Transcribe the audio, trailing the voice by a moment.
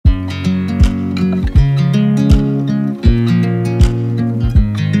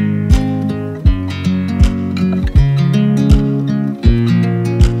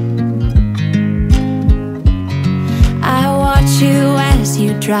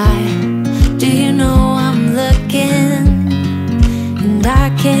dry. Do you know I'm looking, and I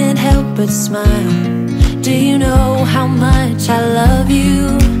can't help but smile? Do you know how much I love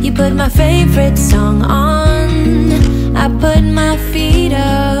you? You put my favorite song on, I put my feet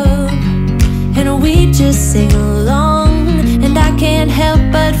up, and we just sing along. And I can't help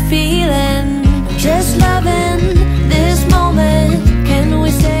but feeling, just loving this moment. Can we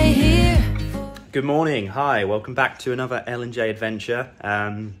stay here? Good morning, hi, welcome back to another L&J adventure.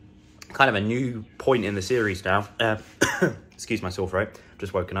 Kind of a new point in the series now. Excuse my sore throat,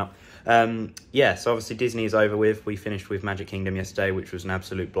 just woken up. Yeah, so obviously Disney is over with. We finished with Magic Kingdom yesterday, which was an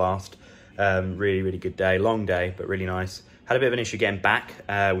absolute blast. Really good day, long day, but really nice. Had a bit of an issue getting back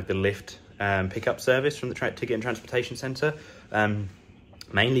with the lift pickup service from the Ticket and Transportation Centre,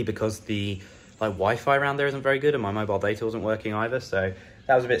 mainly because the Wi-Fi around there isn't very good and my mobile data wasn't working either, so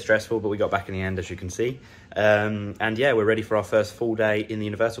that was a bit stressful, but we got back in the end, as you can see. And yeah, we're ready for our first full day in the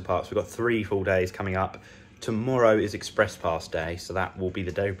Universal Parks. We've got 3 full days coming up. Tomorrow is Express Pass day, so that will be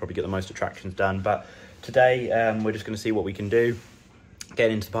the day we'll probably get the most attractions done. But today, we're just going to see what we can do.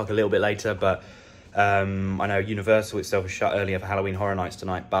 Get into the park a little bit later, but I know Universal itself is shut earlier for Halloween Horror Nights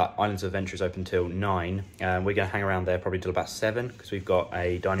tonight, but Islands of Adventure is open till 9. We're going to hang around there probably till about 7, because we've got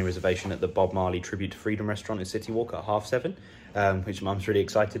a dining reservation at the Bob Marley Tribute to Freedom restaurant in City Walk at 7:30, which Mum's really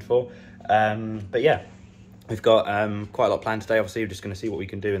excited for. But yeah, we've got quite a lot planned today. Obviously, we're just going to see what we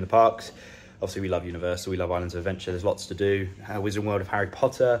can do in the parks. Obviously, we love Universal, we love Islands of Adventure, there's lots to do. Wizarding World of Harry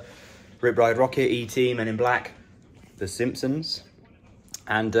Potter, Rip Ride Rocket, E.T., Men in Black, The Simpsons,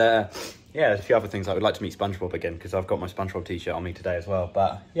 and yeah, there's a few other things. I would like to meet SpongeBob again, because I've got my SpongeBob t-shirt on me today as well.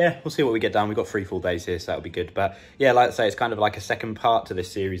 But yeah, we'll see what we get done. We've got 3 full days here, so that'll be good. But yeah, like I say, it's kind of like a second part to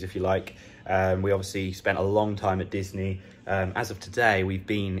this series, if you like. We obviously spent a long time at Disney. As of today, we've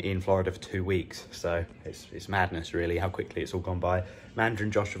been in Florida for 2 weeks, so it's madness really how quickly it's all gone by. Mandra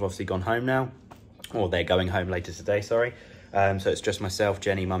and Josh have obviously gone home now, or they're going home later today, sorry. So it's just myself,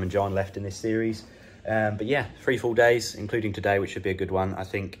 Jenny, Mum and John left in this series. But yeah, 3 full days, including today, which should be a good one. I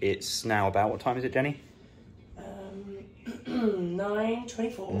think it's now about, what time is it, Jenny?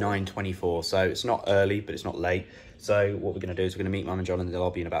 9:24. 9:24, so it's not early, but it's not late. So what we're going to do is we're going to meet Mum and John in the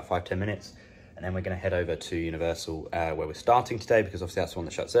lobby in about 5-10 minutes. And then we're going to head over to Universal, where we're starting today, because obviously that's the one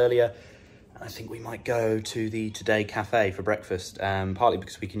that shuts earlier. And I think we might go to the Today Cafe for breakfast, partly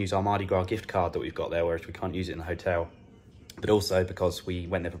because we can use our Mardi Gras gift card that we've got there, whereas we can't use it in the hotel. But also because we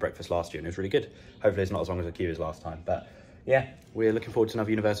went there for breakfast last year and it was really good. Hopefully it's not as long as the queue as last time. But yeah, we're looking forward to another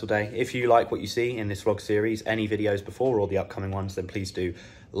Universal day. If you like what you see in this vlog series, any videos before or the upcoming ones, then please do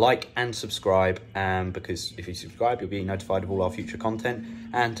like and subscribe, because if you subscribe, you'll be notified of all our future content.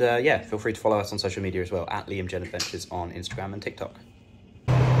 And yeah, feel free to follow us on social media as well, at Liam Jen Adventures on Instagram and TikTok.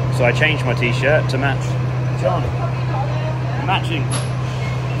 So I changed my t-shirt to match John. Matching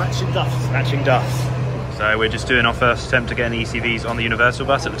duffs. Matching duffs. So we're just doing our first attempt to get any ECVs on the Universal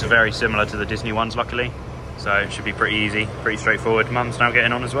bus. It looks very similar to the Disney ones, luckily. So it should be pretty easy, pretty straightforward. Mum's now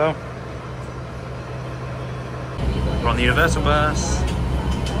getting on as well. We're on the Universal bus.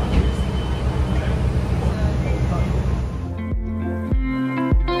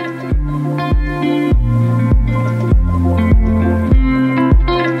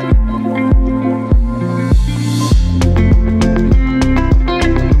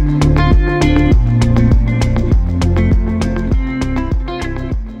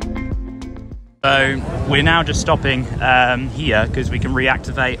 So we're now just stopping here because we can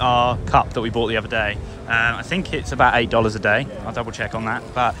reactivate our cup that we bought the other day. I think it's about $8 a day. I'll double check on that,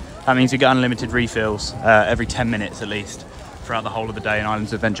 but that means we get unlimited refills every 10 minutes at least throughout the whole of the day in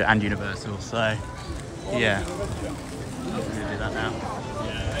Islands of Adventure and Universal. So yeah, I'm gonna do that now.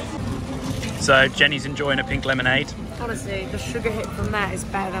 So Jenny's enjoying a pink lemonade. Honestly, the sugar hit from that is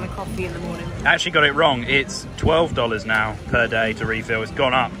better than a coffee in the morning. Actually got it wrong. It's $12 now per day to refill. It's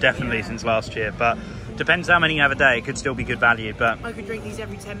gone up definitely since last year, but depends how many you have a day. It could still be good value, but I could drink these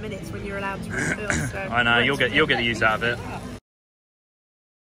every 10 minutes when you're allowed to refill. So I know you'll get the use out of it.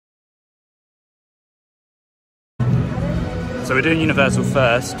 So we're doing Universal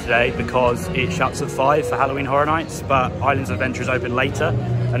first today because it shuts at 5 for Halloween Horror Nights, but Islands of Adventure is open later,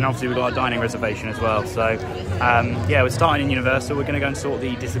 and obviously we've got a dining reservation as well. So yeah, we're starting in Universal. We're going to go and sort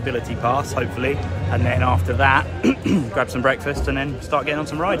the disability pass, hopefully, and then after that, grab some breakfast and then start getting on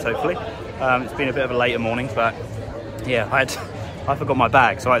some rides, hopefully. It's been a bit of a later morning, but yeah, I forgot my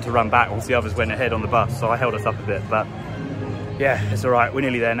bag, so I had to run back whilst the others went ahead on the bus, so I held us up a bit, but yeah, it's all right. We're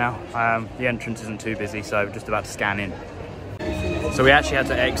nearly there now. The entrance isn't too busy, so we're just about to scan in. So we actually had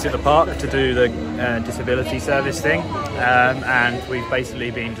to exit the park to do the disability service thing, and we've basically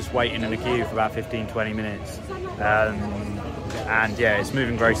been just waiting in the queue for about 15-20 minutes. and yeah, it's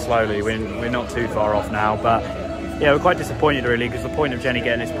moving very slowly. We're not too far off now, but yeah, we're quite disappointed really, because the point of Jenny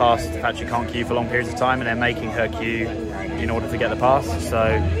getting this pass is that she can't queue for long periods of time, and they're making her queue in order to get the pass. So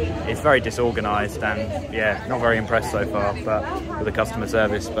it's very disorganised, and yeah, not very impressed so far but with the customer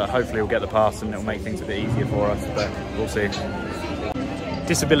service. But hopefully we'll get the pass and it'll make things a bit easier for us, but we'll see.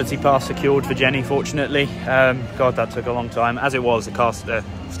 Disability pass secured for Jenny, fortunately. God, that took a long time. As it was, the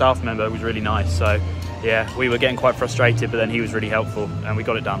staff member was really nice, so yeah, we were getting quite frustrated, but then he was really helpful and we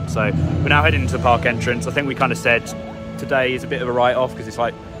got it done. So we're now heading into the park entrance. I think we kind of said today is a bit of a write-off because it's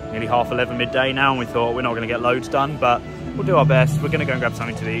like nearly 11:30 midday now, and we thought we're not going to get loads done, but we'll do our best. We're going to go and grab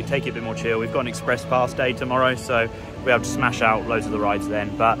something to eat, take it a bit more chill. We've got an express pass day tomorrow, so we'll have to smash out loads of the rides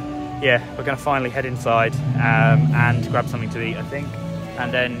then. But yeah, we're going to finally head inside and grab something to eat, I think,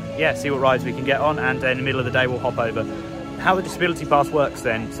 and then yeah, see what rides we can get on, and then in the middle of the day we'll hop over. How the disability pass works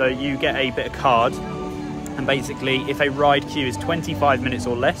then, so you get a bit of card, and basically if a ride queue is 25 minutes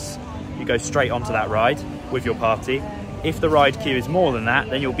or less, you go straight onto that ride with your party. If the ride queue is more than that,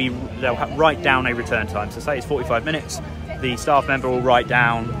 then they'll write down a return time. So say it's 45 minutes, the staff member will write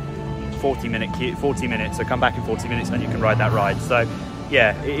down 40 minutes, so come back in 40 minutes and you can ride that ride. So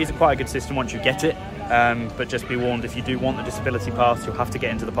yeah, it is quite a good system once you get it, but just be warned, if you do want the disability pass, you'll have to get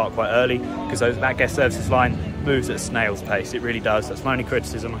into the park quite early, because that guest services line moves at a snail's pace. It really does. That's my only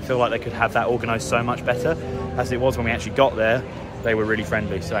criticism. I feel like they could have that organised so much better. As it was when we actually got there, they were really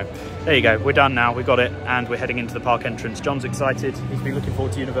friendly. So there you go, we're done now, we got it, and we're heading into the park entrance. John's excited, he's been looking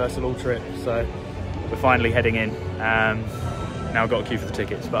forward to Universal all trip, so we're finally heading in. Now I've got a queue for the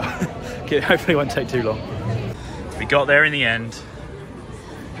tickets, but hopefully it won't take too long. We got there in the end,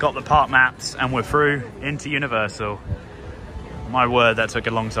 got the park maps, and we're through into Universal. My word, that took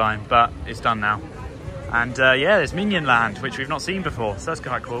a long time, but it's done now. And yeah, there's Minion Land, which we've not seen before, so that's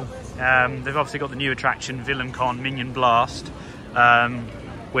quite cool. They've obviously got the new attraction, Villain Con Minion Blast,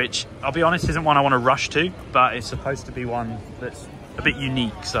 which I'll be honest isn't one I want to rush to, but it's supposed to be one that's a bit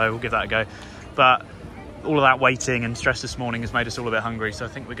unique, so we'll give that a go. But all of that waiting and stress this morning has made us all a bit hungry, so I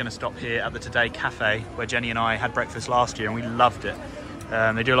think we're going to stop here at the Today Cafe, where Jenny and I had breakfast last year and we loved it.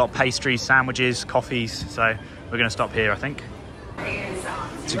 They do a lot of pastries, sandwiches, coffees, so we're going to stop here, I think.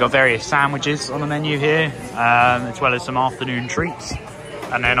 So you've got various sandwiches on the menu here, as well as some afternoon treats,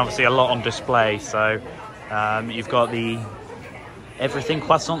 and then obviously a lot on display. So you've got the everything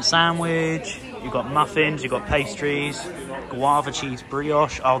croissant sandwich, you've got muffins, you've got pastries, guava cheese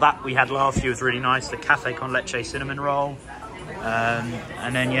brioche. Oh, that we had last year was really nice, the cafe con leche cinnamon roll.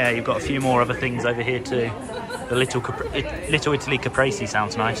 And then yeah, you've got a few more other things over here too. The Little Italy Caprese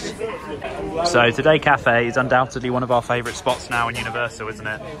sounds nice. So Today Cafe is undoubtedly one of our favourite spots now in Universal, isn't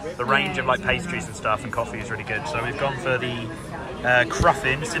it? The range of like pastries and stuff and coffee is really good. So we've gone for the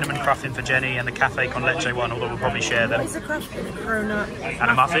cruffin, cinnamon cruffin for Jenny, and the cafe con leche one, although we'll probably share them. What's a cruffin? A cronut? And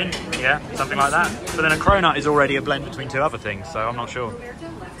a muffin, yeah, something like that. But then a cronut is already a blend between two other things, so I'm not sure.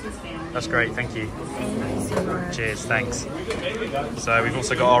 That's great, thank you. Cheers, thanks. So we've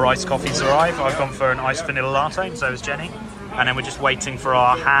also got our iced coffees arrive. I've gone for an iced vanilla latte, and so has Jenny. And then we're just waiting for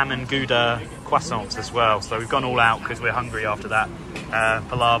our ham and Gouda croissants as well. So we've gone all out because we're hungry after that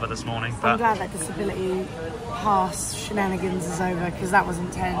palaver this morning. But I'm glad that disability pass shenanigans is over, because that was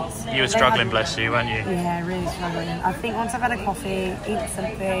intense. You were struggling, bless you, weren't you? Yeah, really struggling. I think once I've had a coffee, eaten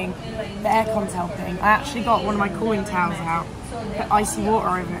something, the aircon's helping. I actually got one of my cooling towels out, put icy water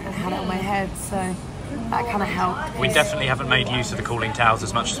over it and had it on my head, so that kind of helped. We definitely haven't made use of the cooling towels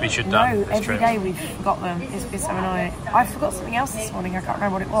as much as we should have done. No, every day we've forgot them. It's so annoying. I forgot something else this morning, I can't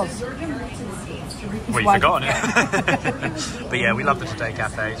remember what it was. Well, you've forgotten it. But yeah, we love the Today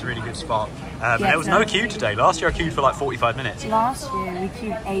Cafe, it's a really good spot. There was no queue today. Last year I queued for like 45 minutes. Last year we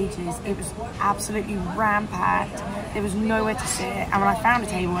queued ages. It was absolutely ram-packed. There was nowhere to sit. And when I found a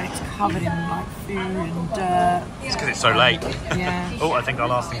table, and it was covered in like food and dirt. It's because it's so late. Yeah. Oh, I think our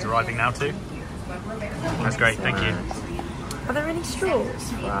last thing's arriving now too. That's great, thank you. Are there any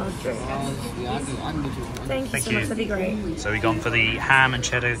straws for our drinks? Thank you so much, that'd be great. So we've gone for the ham and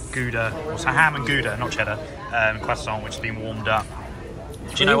cheddar Gouda, so ham and Gouda, not cheddar, croissant, which has been warmed up.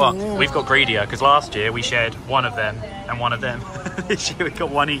 Do you know what? We've got greedier, because last year we shared one of them and one of them. This year we got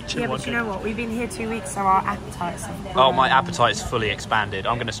one each. Yeah, but you know what? We've been here 2 weeks, so our appetites have grown. Oh, my appetite's fully expanded.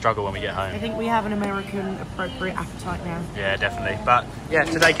 I'm going to struggle when we get home. I think we have an American appropriate appetite now. Yeah, definitely. But yeah,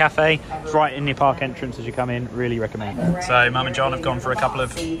 Today Cafe, it's right in the park entrance as you come in. Really recommend. So Mum and John have gone for a couple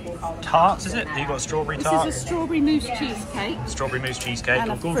of tarts, is it? You've got a strawberry tart? This is a strawberry mousse cheesecake. Strawberry mousse cheesecake.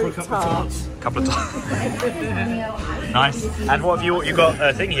 And I've a gone for a fruit couple of tart. tarts. Couple of tarts. Nice. And what have you got?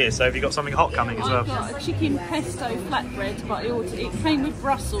 thing here. So have you got something hot coming as well? I've got a chicken pesto flatbread, but it came with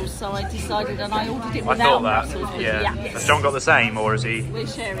Brussels, so I decided, and I ordered it I without thought that. Brussels. But Yeah. yes. Has John got the same, or is he? We're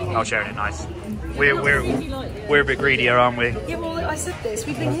sharing it. Oh, sharing it. Nice. We're a bit greedier, aren't we? Yeah, well, I said this.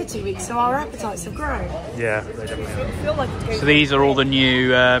 We've been here 2 weeks, so our appetites have grown. Yeah, they definitely are. I feel like it's So these are all the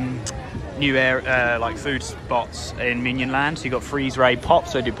new like food spots in Minion Land. So you've got Freeze Ray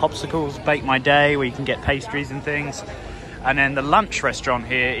Pops, so I do popsicles, Bake My Day, where you can get pastries and things. And then the lunch restaurant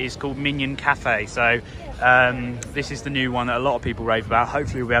here is called Minion Cafe. So this is the new one that a lot of people rave about.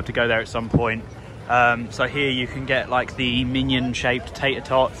 Hopefully we'll be able to go there at some point. So here you can get like the minion shaped tater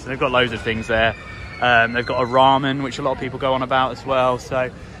tots. They've got loads of things there. They've got a ramen, which a lot of people go on about as well.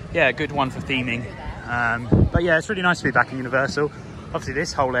 So yeah, a good one for theming. But yeah, it's really nice to be back in Universal. Obviously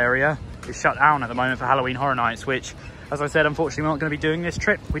this whole area is shut down at the moment for Halloween Horror Nights, which, as I said, unfortunately we're not going to be doing this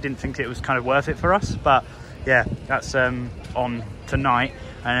trip. We didn't think it was kind of worth it for us, but yeah, that's on tonight.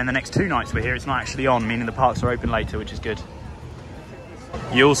 And then the next 2 nights we're here, it's not actually on, meaning the parks are open later, which is good.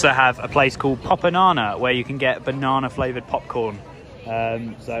 You also have a place called Pop-Banana, where you can get banana flavoured popcorn.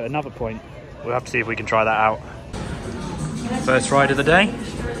 So another point, we'll have to see if we can try that out. First ride of the day,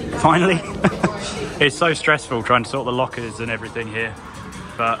 finally. It's so stressful trying to sort the lockers and everything here,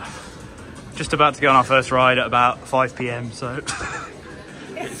 but just about to go on our first ride at about 5 PM, so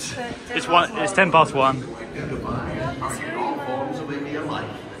it's 10 past 1.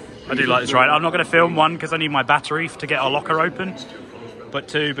 I do like this ride. I'm not going to film, 1, because I need my battery to get our locker open, but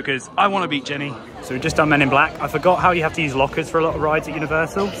 2, because I want to beat Jenny. So we've just done Men in Black. I forgot how you have to use lockers for a lot of rides at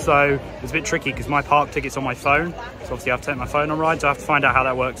Universal, so it's a bit tricky because my park ticket's on my phone, so obviously I have to take my phone on rides. So I have to find out how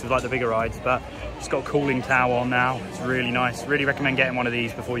that works with like the bigger rides, but it's got a cooling tower on now. It's really nice. Really recommend getting one of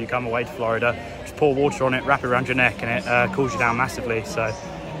these before you come away to Florida. Just pour water on it, wrap it around your neck, and it cools you down massively. So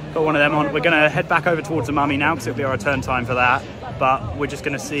got one of them on. We're going to head back over towards the Mummy now because it'll be our return time for that. But we're just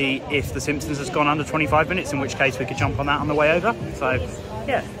going to see if The Simpsons has gone under 25 minutes, in which case we could jump on that on the way over. So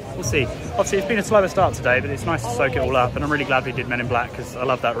yeah, we'll see. Obviously it's been a slower start today, but it's nice to soak it all up, and I'm really glad we did Men in Black because I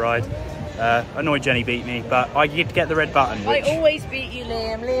love that ride. Annoyed Jenny beat me, but I did get the red button. Which I always beat you,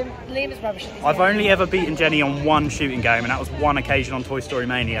 Liam. Liam is rubbish at these I've games. only ever beaten Jenny on 1 shooting game, and that was 1 occasion on Toy Story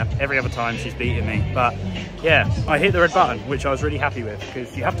Mania. Every other time she's beaten me. But yeah, I hit the red button, which I was really happy with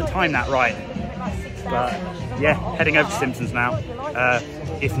because you have to time that right. But yeah, heading over to Simpsons now.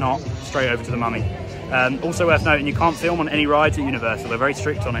 If not, straight over to the Mummy. Also worth noting, you can't film on any rides at Universal. They're very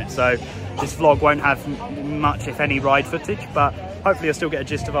strict on it, so this vlog won't have much, if any, ride footage, but hopefully you'll still get a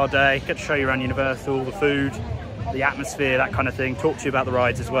gist of our day, get to show you around Universal, the food, the atmosphere, that kind of thing, talk to you about the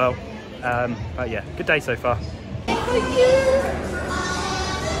rides as well. But yeah, good day so far.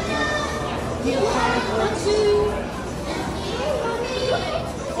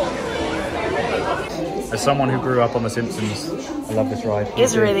 As someone who grew up on The Simpsons, I love this ride.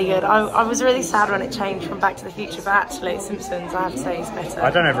 It's really good. I was really sad when it changed from Back to the Future, but actually Simpsons, I have to say, is better. I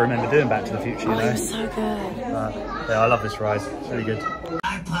don't ever remember doing Back to the Future, you know. It was so good. Yeah, I love this ride. It's really good.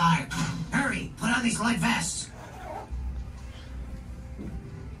 Park. Hurry, put on these light vests.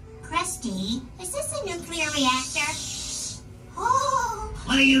 Krusty, is this a nuclear reactor? Oh!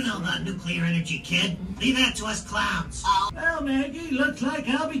 What do you know about nuclear energy, kid? Leave that to us clowns. Oh. Well, Maggie, looks like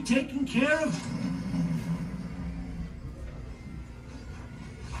I'll be taken care of.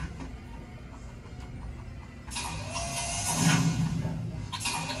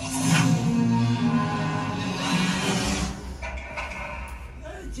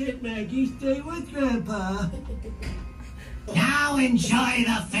 That's it, Maggie. Stay with Grandpa. Now enjoy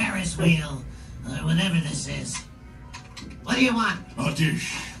the Ferris wheel, or whatever this is. What do you want? A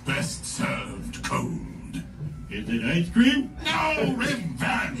dish best served cold. Is it ice cream? No,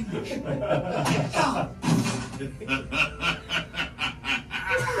 revenge!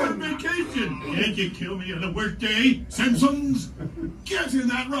 On vacation! Can't you kill me on the work day? Simpsons, get in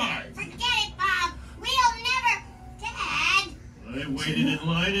that ride! Forget it, Bob. We'll never... Dad! I waited in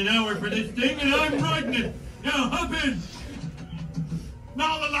line an hour for this thing and I'm riding it! Now hop in!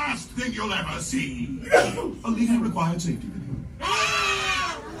 Now the last thing you'll ever see! A legally required safety video.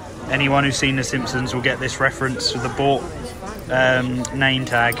 Anyone who's seen The Simpsons will get this reference to the Bort name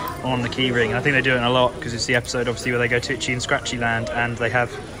tag on the keyring. I think they do it a lot because it's the episode, obviously, where they go to Itchy and Scratchy Land and they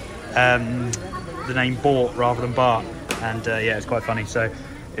have the name Bort rather than Bart. And yeah, it's quite funny. So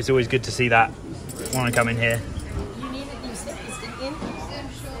it's always good to see that when I come in here. You needed new slippers, didn't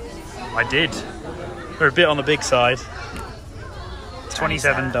you? I did. They're a bit on the big side.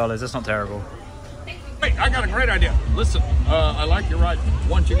 $27. That's not terrible. Hey, I got a great idea. Listen, I like your ride.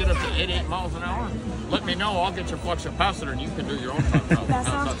 Once you get up to 88 miles an hour, let me know. I'll get your flux capacitor and you can do your own time. That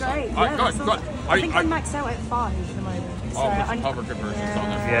sounds great. All right, Yeah, good. I think I'm maxed out at 5 at the moment. So hover conversions on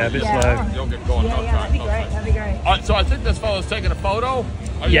there. Yeah, a bit slow. You'll get going. Yeah, that'd be great. That'd be great. All right, so I think this fellow's taking a photo.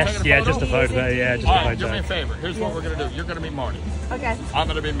 Are you taking a photo? Just a photo. Yeah, just All a right, photo. do me a favor. Here's what we're going to do. You're going to be Marty. Okay. I'm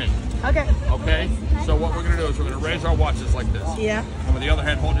going to be me. Okay. Okay? So what we're going to do is we're going to raise our watches like this. Yeah. And with the other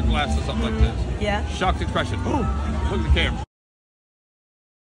hand, hold your glasses up like this. Yeah. Shocked expression. Boom. Look at the camera.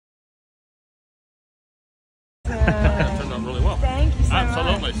 That turned out really well. Thank you so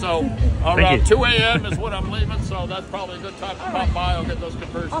Absolutely. much. So around 2 a.m. is when I'm leaving, so that's probably a good time to pop by. I'll get those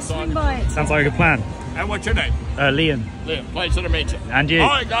conversions I'll swing on. by. Sounds like a good plan. And what's your name? Liam. Liam. Pleasure to meet you. And you. All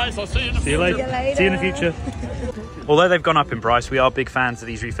right, guys. I'll see you in the See you future. later. See you in the future. Although they've gone up in price, we are big fans of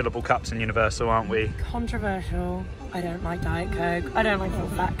these refillable cups in Universal, aren't we? Controversial. I don't like Diet Coke. I don't like full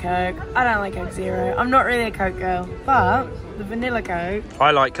fat Coke. I don't like Coke Zero. I'm not really a Coke girl, but the vanilla Coke.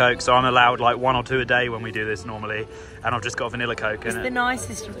 I like Coke, so I'm allowed like 1 or 2 a day when we do this normally, and I've just got a vanilla Coke. It's the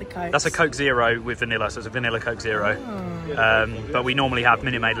nicest of the Cokes. That's a Coke Zero with vanilla, so it's a vanilla Coke Zero. But we normally have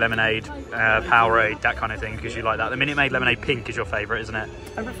Minute Maid lemonade, Powerade, that kind of thing, because you like that. The Minute Maid lemonade pink is your favourite, isn't it?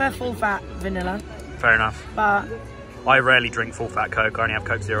 I prefer full fat vanilla, Fair enough. but I rarely drink full fat Coke. I only have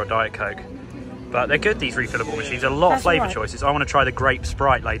Coke Zero, Diet Coke. But they're good, these refillable machines. A lot of That's flavour right. choices. I want to try the grape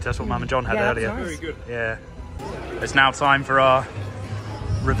Sprite later. That's what Mum and John had yeah, earlier. that's nice. Very good. Yeah. It's now time for our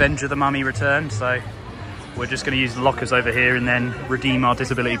Revenge of the Mummy return, so we're just going to use the lockers over here and then redeem our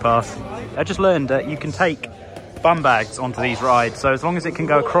disability pass. I just learned that you can take bum bags onto these rides, so as long as it can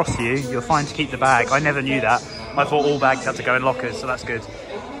go across you, you're fine to keep the bag. I never knew that. I thought all bags had to go in lockers, so that's good.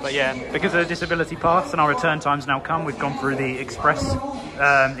 But yeah, because of the disability pass and our return time's now come, we've gone through the express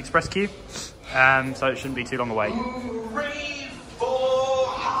queue, so it shouldn't be too long a wait. 3, 4,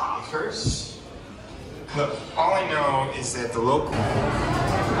 hoppers. Look, all I know is that the local...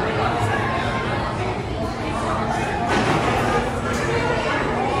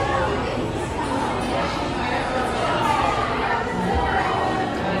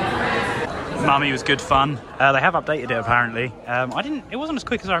 Mummy was good fun. They have updated it apparently. It wasn't as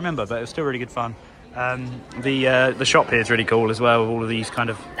quick as I remember, but it was still really good fun. The shop here is really cool as well, with all of these kind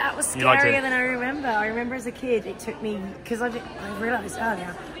of... that was You liked it? scarier than I remember. I remember as a kid, it took me, because I realised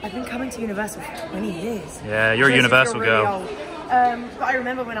earlier, I've been coming to Universal for 20 years. Yeah, you're a Shows Universal if you're really girl. old. But I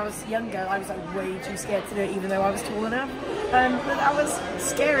remember when I was younger, I was like way too scared to do it, even though I was tall enough. But that was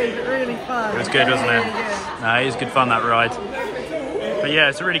scary, but really fun. It was good, wasn't it? Really good. No, it was good fun, that ride. But yeah,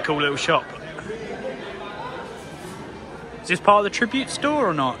 it's a really cool little shop. Is this part of the tribute store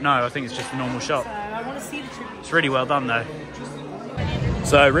or not? No, I think it's just a normal shop. So I want to see the tribute. It's really well done though.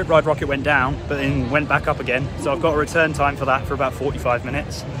 So Rip Ride Rocket went down, but then went back up again. So I've got a return time for that for about 45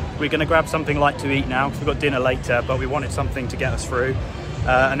 minutes. We're going to grab something light to eat now, because we've got dinner later, but we wanted something to get us through.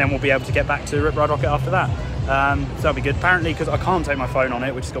 And then we'll be able to get back to Rip Ride Rocket after that. So that'll be good. Apparently, because I can't take my phone on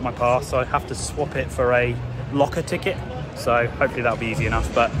it, which has got my pass, so I have to swap it for a locker ticket. So hopefully that'll be easy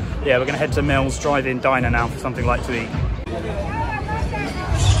enough. But yeah, we're going to head to Mills Drive-In Diner now for something light to eat.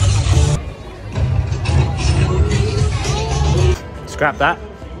 Scrap that.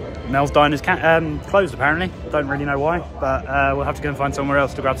 Mel's Diner's closed apparently. Don't really know why, but we'll have to go and find somewhere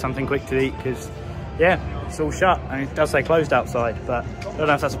else to grab something quick to eat, because yeah, it's all shut. I mean, it does say closed outside, but I don't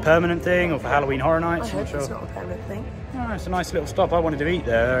know if that's a permanent thing or for Halloween Horror Nights. I I'm hope not it's sure. not a permanent thing. No, it's a nice little stop. I wanted to eat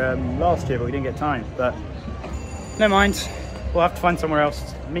there last year, but we didn't get time. But never mind. We'll have to find somewhere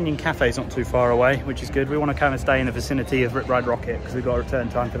else. Minion Cafe's not too far away, which is good. We want to kind of stay in the vicinity of Rip Ride Rocket, because we've got a return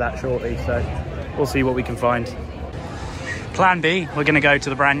time for that shortly. So we'll see what we can find. Plan B, we're going to go to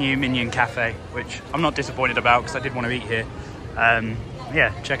the brand new Minion Cafe, which I'm not disappointed about, because I did want to eat here.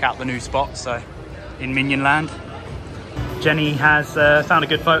 Yeah, check out the new spot in Minion Land. Jenny has found a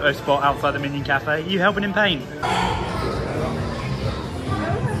good photo spot outside the Minion Cafe. Are you helping in pain?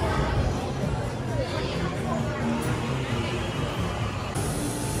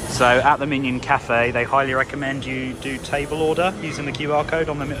 So at the Minion Cafe, they highly recommend you do table order using the QR code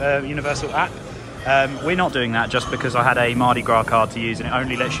on the Universal app. We're not doing that just because I had a Mardi Gras card to use and it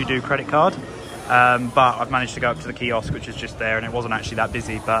only lets you do credit card. But I've managed to go up to the kiosk, which is just there, and it wasn't actually that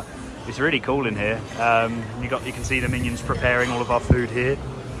busy, but it's really cool in here. You can see the Minions preparing all of our food here.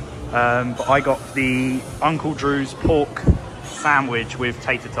 But I got the Uncle Drew's pork sandwich with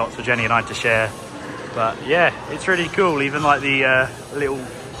tater tots for Jenny and I to share. But yeah, it's really cool. Even like the little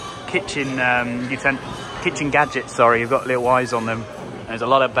kitchen gadgets, you've got little eyes on them. There's a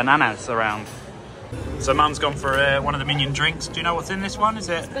lot of bananas around. So Mum's gone for one of the Minion drinks. Do you know what's in this one? Is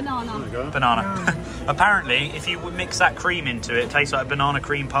it? It's banana. Banana. Apparently, if you mix that cream into it, it tastes like a banana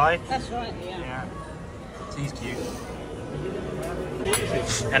cream pie. That's right, yeah. Yeah. He's cute.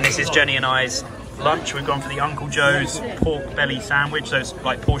 And this is Jenny and I's lunch. We've gone for the Uncle Joe's pork belly sandwich. There's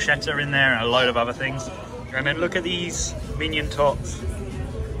like porchetta in there and a load of other things. And then look at these minion tots.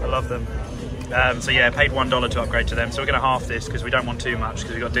 I love them. So yeah, paid $1 to upgrade to them. So we're going to half this because we don't want too much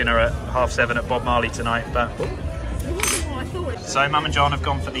because we've got dinner at 7:30 at Bob Marley tonight. But so Mum and John have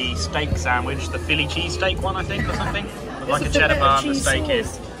gone for the steak sandwich, the Philly cheesesteak one, I think, or something. With like a cheddar bun, the steak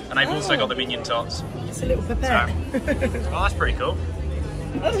is. And they've also got the minion tots. It's a little pepper. So, oh, that's pretty cool.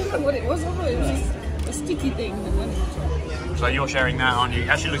 I don't know what it was. I thought it was just a sticky thing. So you're sharing that, aren't you? It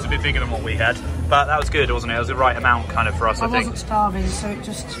actually looks a bit bigger than what we had. But that was good, wasn't it? It was the right amount kind of for us, I think. I wasn't starving, so it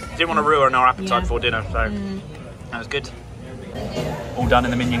just... Didn't want to ruin our appetite before dinner, so that was good. All done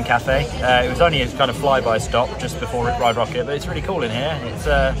in the Minion Cafe. It was only a kind of flyby stop just before Ride Rocket, but it's really cool in here. It's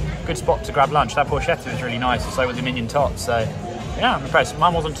a good spot to grab lunch. That porchetta was really nice, and so was the Minion Tots. So yeah, I'm impressed.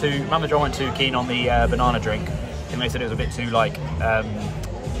 Mum and John weren't too keen on the banana drink. I think they said it was a bit too like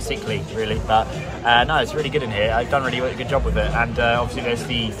sickly, really. But no, it's really good in here. I've done really a good job with it. And obviously there's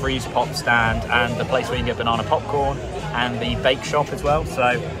the freeze pop stand and the place where you can get banana popcorn and the bake shop as well. So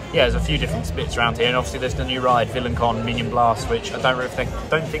yeah, there's a few different bits around here. And obviously there's the new ride, VillainCon Minion Blast, which I don't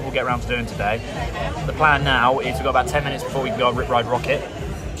think we'll get around to doing today. The plan now is we've got about 10 minutes before we can go Rip Ride Rocket.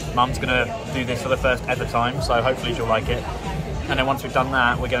 Mum's gonna do this for the first ever time, so hopefully she'll like it. And then once we've done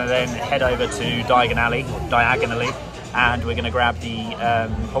that, we're gonna then head over to Diagonally, and we're going to grab the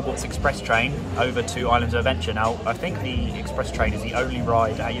Hogwarts Express train over to Islands of Adventure. Now, I think the Express train is the only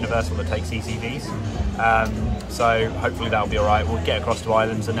ride at Universal that takes ECVs, so hopefully that'll be alright. We'll get across to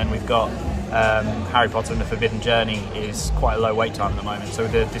Islands, and then we've got Harry Potter and the Forbidden Journey is quite a low wait time at the moment, so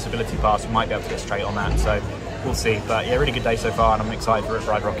with the Disability Pass we might be able to get straight on that, so we'll see. But yeah, really good day so far, and I'm excited for Rip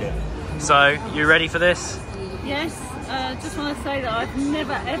Ride Rocket. So, you ready for this? Yes. Just want to say that I've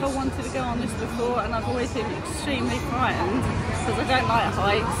never ever wanted to go on this before, and I've always been extremely frightened because I don't like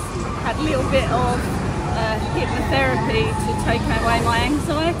heights. Had a little bit of hypnotherapy to take away my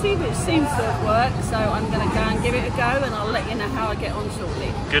anxiety, which seems to have worked, so I'm going to go and give it a go, and I'll let you know how I get on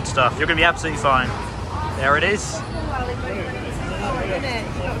shortly. Good stuff. You're going to be absolutely fine. There it is.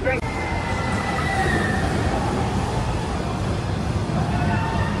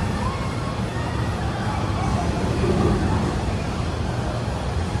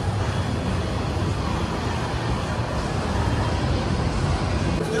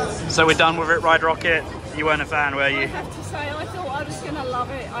 So we're done with Rip Ride Rocket. You weren't a fan, were you? I have to say, I thought I was going to love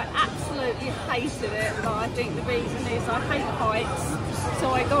it. I absolutely hated it, but I think the reason is I hate heights.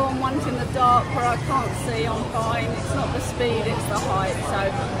 So I go on ones in the dark where I can't see, I'm fine. It's not the speed, it's the height.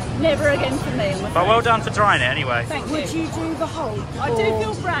 So never again for me. But well done for trying it anyway. Thank you. Would you do the Hulk? I do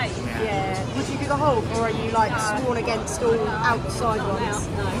feel brave. Yeah. Would you do the Hulk, or are you like sworn against all outside ones?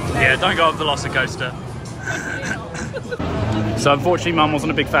 No. Yeah, don't go up Velocicoaster. So unfortunately Mum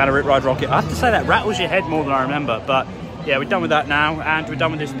wasn't a big fan of Rip Ride Rocket. I have to say that rattles your head more than I remember, but yeah, we're done with that now, and we're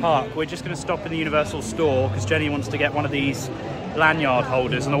done with this park. We're just going to stop in the Universal store because Jenny wants to get one of these lanyard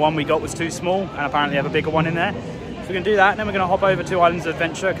holders, and the one we got was too small, and apparently they have a bigger one in there. So we're going to do that, and then we're going to hop over to Islands of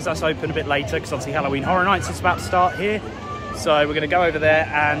Adventure because that's open a bit later, because obviously Halloween Horror Nights is about to start here. So we're going to go over there,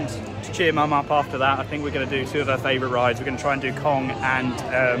 and to cheer Mum up after that, I think we're going to do two of her favourite rides. We're going to try and do Kong and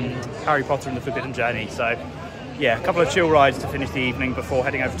Harry Potter and the Forbidden Journey. So yeah, a couple of chill rides to finish the evening before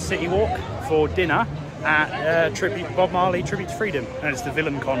heading over to City Walk for dinner at Bob Marley Tribute to Freedom. And it's the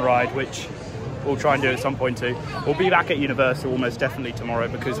VillainCon ride, which we'll try and do at some point too. We'll be back at Universal almost definitely tomorrow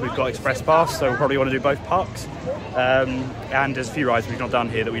because we've got Express Pass, so we'll probably want to do both parks. And there's a few rides we've not done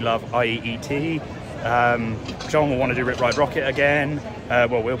here that we love, i.e. E.T. John will want to do Rip Ride Rocket again.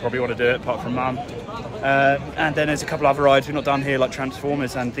 Well, we'll probably want to do it apart from Mum. And then there's a couple other rides we've not done here, like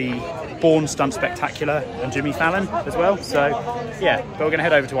Transformers and the Bourne Stunt Spectacular and Jimmy Fallon as well. So yeah, but we're going to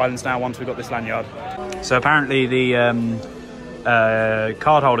head over to Islands now once we've got this lanyard. So apparently the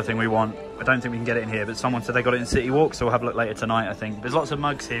card holder thing we want, I don't think we can get it in here, but someone said they got it in City Walk, so we'll have a look later tonight, I think. There's lots of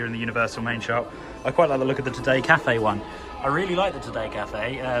mugs here in the Universal main shop. I quite like the look of the Today Cafe one. I really like the Today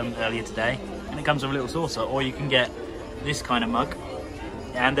Cafe earlier today, and it comes with a little saucer, or you can get this kind of mug,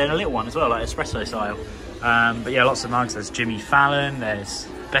 and then a little one as well, like espresso style. But yeah, lots of mugs. There's Jimmy Fallon, there's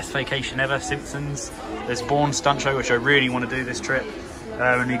Best Vacation Ever, Simpsons, there's Bourne Stunt Show, which I really want to do this trip.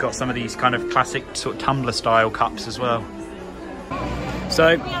 And you've got some of these kind of classic sort of tumbler style cups as well.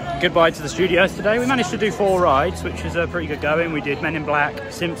 So goodbye to the studios today. We managed to do 4 rides, which is a pretty good going. We did Men in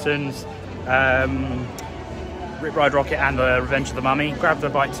Black, Simpsons, Rip Ride Rocket and Revenge of the Mummy. Grabbed a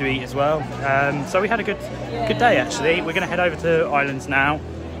bite to eat as well. So we had a good day actually. We're going to head over to Islands now,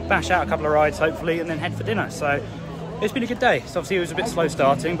 bash out a couple of rides hopefully, and then head for dinner. So it's been a good day. So obviously it was a bit slow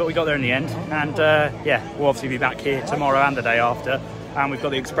starting, but we got there in the end. And yeah, we'll obviously be back here tomorrow and the day after. and we've got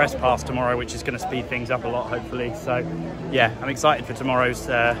the express pass tomorrow, which is going to speed things up a lot, hopefully. So yeah, I'm excited for tomorrow's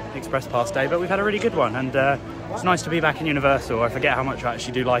express pass day, but we've had a really good one, and it's nice to be back in Universal. I forget how much I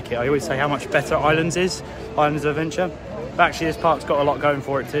actually do like it. I always say how much better Islands is, Islands of Adventure, but actually this park's got a lot going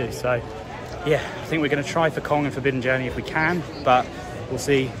for it too. So yeah, I think we're going to try for Kong and Forbidden Journey if we can, but we'll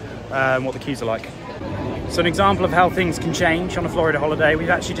see what the queues are like. So an example of how things can change on a Florida holiday, we've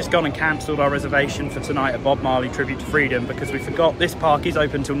actually just gone and cancelled our reservation for tonight at Bob Marley Tribute to Freedom because we forgot this park is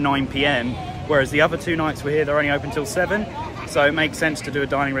open till 9 PM, whereas the other 2 nights we're here, they're only open till 7. So it makes sense to do a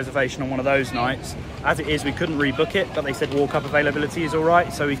dining reservation on one of those nights. As it is, we couldn't rebook it, but they said walk-up availability is all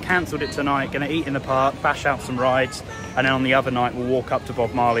right. So we've cancelled it tonight, going to eat in the park, bash out some rides, and then on the other night we'll walk up to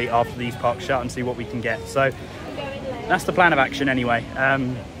Bob Marley after these parks shut and see what we can get. So that's the plan of action anyway.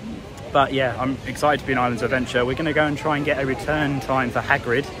 But yeah, I'm excited to be in Islands of Adventure. We're going to go and try and get a return time for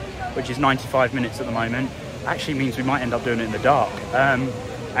Hagrid, which is 95 minutes at the moment. Actually means we might end up doing it in the dark.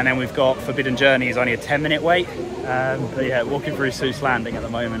 And then we've got Forbidden Journey is only a 10-minute wait. But yeah, walking through Seuss Landing at the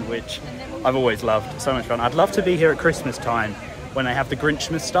moment, which I've always loved. So much fun. I'd love to be here at Christmas time when they have the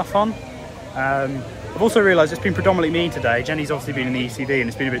Grinchmas stuff on. I've also realised it's been predominantly me today. Jenny's obviously been in the ECV and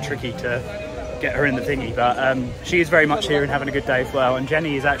it's been a bit tricky to get her in the thingy, but she is very much here and having a good day as well. And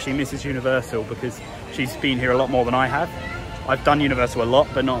Jenny is actually Mrs. Universal because she's been here a lot more than I have. I've done Universal a lot,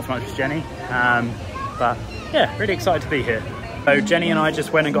 but not as much as Jenny. But yeah, really excited to be here. So Jenny and I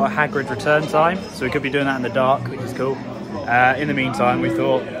just went and got a Hagrid return time, so we could be doing that in the dark, which is cool. In the meantime, we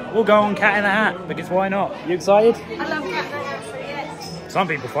thought we'll go on Cat in the Hat because why not? You excited? I love Cat in the Hat, so yes. Some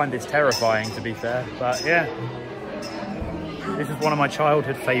people find this terrifying, to be fair, but yeah. This is one of my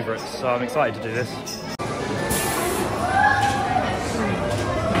childhood favourites, so I'm excited to do this.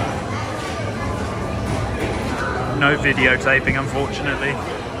 No videotaping, unfortunately.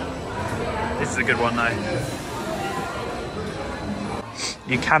 This is a good one though.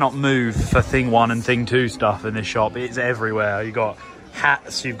 You cannot move for thing 1 and thing 2 stuff in this shop. It's everywhere. You've got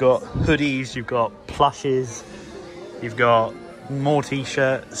hats, you've got hoodies, you've got plushes, you've got more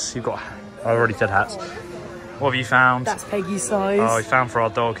t-shirts, you've got... I already said hats. What have you found? That's Peggy's size. Oh, we found for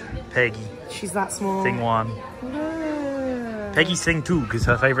our dog, Peggy. She's that small. Thing 1. Yeah. Peggy's thing 2 because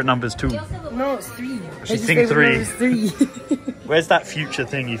her favourite number's 2. No, it's 3. She's Peggy's thing 3. 3. Where's that future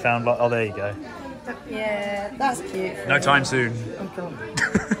thing you found? Oh, there you go. Yeah, that's cute. No time soon. Oh, God.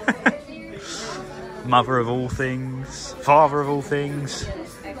 Mother of all things. Father of all things.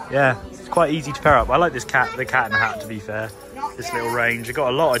 Yeah, it's quite easy to pair up. I like this cat, the Cat in the Hat, to be fair. This little range. I got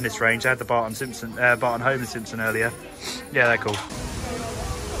a lot in this range. I had the Barton Homer Simpson earlier. Yeah, they're cool.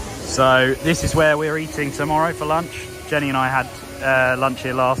 So this is where we're eating tomorrow for lunch. Jenny and I had lunch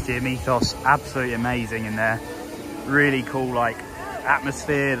here last year. Mythos, absolutely amazing in there. Really cool, like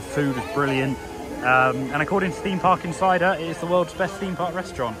atmosphere. The food is brilliant. And according to Theme Park Insider, it is the world's best theme park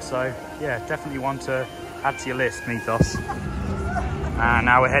restaurant. So yeah, definitely one to add to your list, Mythos. And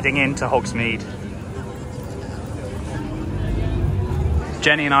now we're heading into Hogsmeade.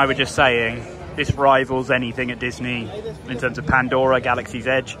 Jenny and I were just saying, this rivals anything at Disney in terms of Pandora, Galaxy's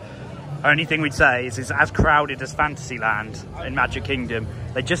Edge. Only thing we'd say is it's as crowded as Fantasyland in Magic Kingdom.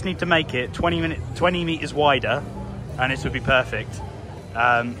 They just need to make it 20 meters wider and this would be perfect.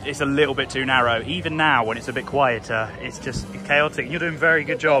 It's a little bit too narrow. Even now when it's a bit quieter, it's just chaotic. You're doing a very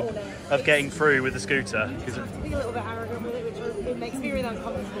good job of getting through with the scooter. Being a little bit arrogant with it, which makes me really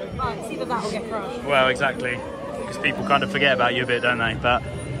uncomfortable. But it's either that or get crushed. Well, exactly. Because people kind of forget about you a bit, don't they? But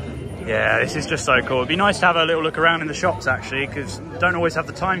yeah, this is just so cool. It'd be nice to have a little look around in the shops actually, because don't always have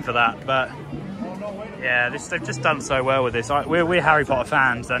the time for that. But yeah, they've just done so well with this. We're Harry Potter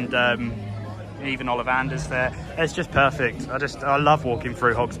fans, and even Ollivander's there. It's just perfect. I love walking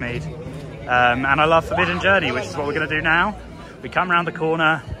through Hogsmeade, and I love Forbidden Journey, which is what we're going to do now. We come round the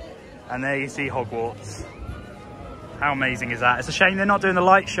corner, and there you see Hogwarts. How amazing is that? It's a shame they're not doing the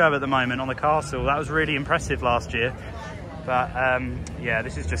light show at the moment on the castle. That was really impressive last year. But yeah,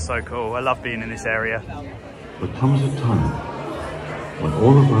 this is just so cool. I love being in this area. There comes a time when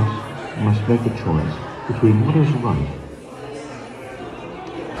all of us must make a choice between what is right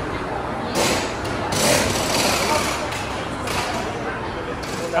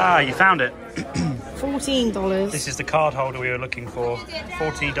Ah, you found it. $14. This is the card holder we were looking for.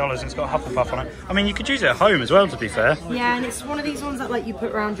 $14, and it's got Hufflepuff on it. I mean, you could use it at home as well, to be fair. Yeah, and it's one of these ones that like you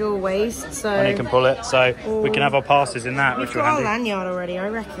put around your waist, so... And you can pull it, so we can have our passes in that, which we've are got handy. our lanyard already, I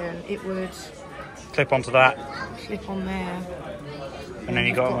reckon it would... Clip onto that. Clip on there. And then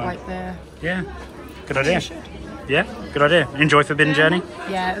you got one. Like there. Yeah, good idea. Yeah, good idea. Enjoy Forbidden Journey?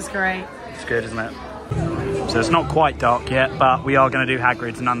 Yeah, it was great. It's good, isn't it? So it's not quite dark yet, but we are going to do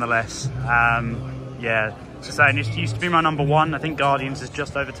Hagrid's nonetheless. Yeah, Just saying, this used to be my number one. I think Guardians has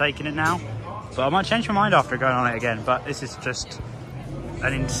just overtaken it now. But I might change my mind after going on it again. But this is just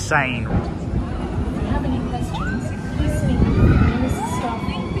an insane. If you have any questions, please speak with the nearest staff.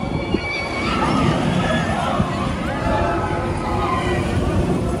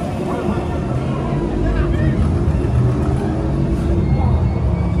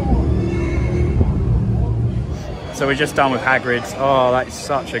 So we're just done with Hagrid's. Oh, that is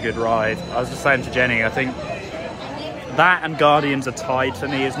such a good ride. I was just saying to Jenny, I think that and Guardians are tied for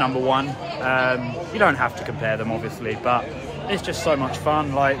me as number one. You don't have to compare them, obviously, but it's just so much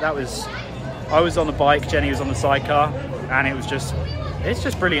fun. Like, I was on the bike, Jenny was on the sidecar, and it's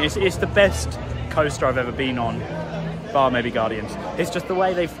just brilliant. It's the best coaster I've ever been on, bar maybe Guardians. It's just the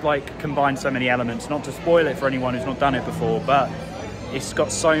way they've like combined so many elements. Not to spoil it for anyone who's not done it before, but it's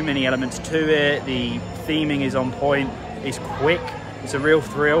got so many elements to it. The theming is on point. It's quick. It's a real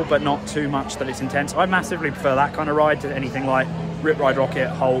thrill, but not too much that it's intense. I massively prefer that kind of ride to anything like Rip Ride Rocket,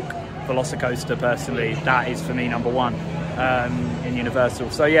 Hulk, Velocicoaster. Personally, that is for me number one in Universal.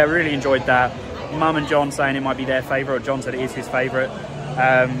 So yeah, really enjoyed that. Mum and John saying it might be their favourite, or John said it is his favourite.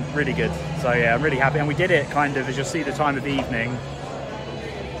 Really good. So yeah, I'm really happy. And we did it kind of, as you'll see, the time of the evening.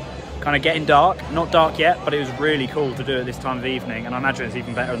 Kind of getting dark, not dark yet, but it was really cool to do it this time of the evening, and I imagine it's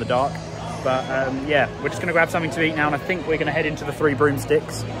even better in the dark. But yeah, we're just going to grab something to eat now, and I think we're going to head into the Three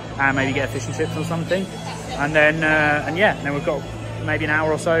Broomsticks and maybe get a fish and chips or something. And then, then we've got maybe an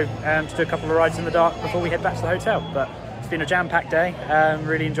hour or so to do a couple of rides in the dark before we head back to the hotel. But it's been a jam-packed day,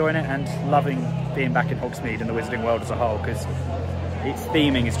 really enjoying it and loving being back in Hogsmeade and the Wizarding World as a whole, because its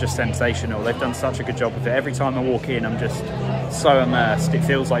theming is just sensational. They've done such a good job with it. Every time I walk in, I'm just so immersed. It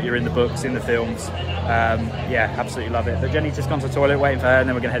feels like you're in the books, in the films. Yeah, absolutely love it. But Jenny's just gone to the toilet waiting for her, and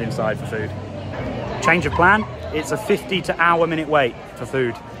then we're going to head inside for food. Change of plan. It's a 50 to hour-minute wait for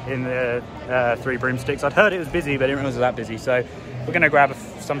food in the Three Broomsticks. I'd heard it was busy, but I didn't realise it was that busy. So we're going to grab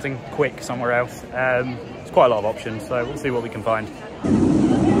something quick somewhere else. It's quite a lot of options, so we'll see what we can find.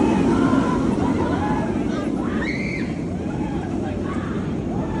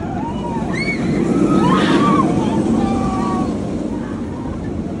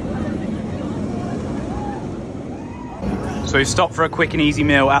 So we stopped for a quick and easy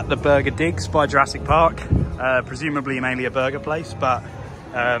meal at the Burger Digs by Jurassic Park. Presumably mainly a burger place, but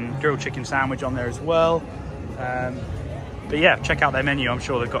grilled chicken sandwich on there as well. But yeah, check out their menu. I'm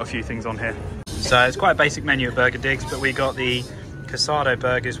sure they've got a few things on here. So it's quite a basic menu at Burger Digs, but we got the casado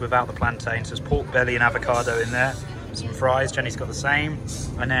burgers without the plantain. So there's pork belly and avocado in there. Some fries, Jenny's got the same.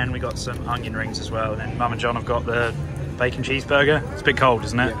 And then we got some onion rings as well. And then Mum and John have got the bacon cheeseburger. It's a bit cold,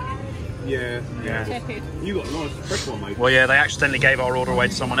 isn't it? Yeah. You got a nice fresh one, mate. Well, yeah, they accidentally gave our order away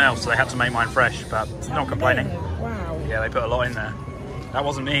to someone else, so they had to make mine fresh, but not complaining. Wow. Yeah, they put a lot in there. That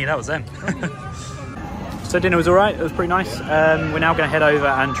wasn't me, that was them. So dinner was all right, it was pretty nice. We're now going to head over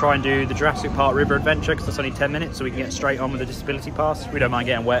and try and do the Jurassic Park River Adventure, because that's only 10 minutes, so we can get straight on with the disability pass. We don't mind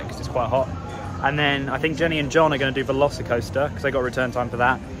getting wet because it's quite hot. And then I think Jenny and John are going to do Velocicoaster, because they got return time for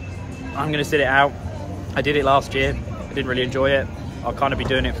that. I'm going to sit it out. I did it last year, I didn't really enjoy it. I'll kind of be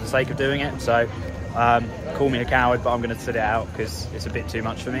doing it for the sake of doing it, so call me a coward, but I'm going to sit it out because it's a bit too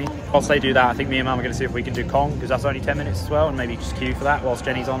much for me. Whilst they do that, I think me and Mum are going to see if we can do Kong, because that's only 10 minutes as well, and maybe just queue for that whilst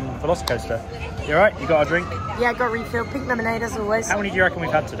Jenny's on Velocicoaster. You alright? You got a drink? Yeah, I got a refill. Pink lemonade as always. How many do you reckon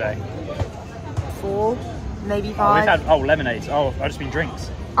we've had today? 4, maybe 5. Oh, we've had, lemonades. Oh, I've just been drinks.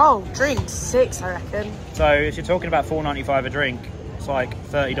 Oh, drinks, 6 I reckon. So if you're talking about $4.95 a drink, it's like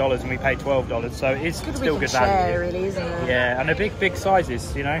 $30 and we pay $12, so it's still good value. Really, isn't it? Yeah, and they're big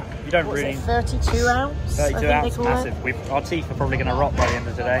sizes, you know. You don't really. 32 ounce. 32 ounce, massive. Our teeth are probably going to rot by the end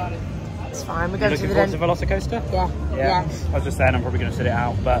of the day. It's fine. We're going to the looking forward to Velocicoaster? Yeah. I was just saying I'm probably going to sit it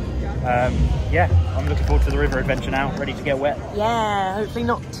out, but yeah, I'm looking forward to the river adventure now. Ready to get wet. Yeah, hopefully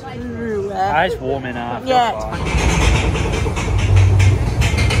not too wet. It's warm enough. Yeah.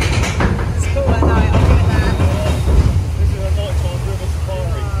 It's cool at night.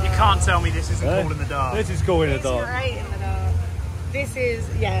 You can't tell me this isn't cool in the dark. This is cool in the dark. It's great in the dark. This is,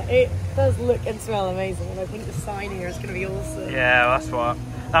 it does look and smell amazing, and I think the sign here is going to be awesome. Yeah,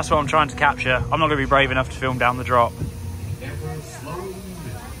 that's what I'm trying to capture. I'm not going to be brave enough to film down the drop. Ever slowly.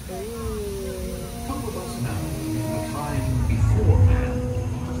 Come with us now in the time before man,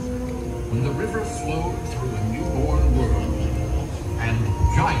 when the river flowed through a newborn world, and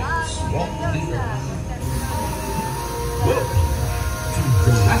giants walked the earth. Welcome to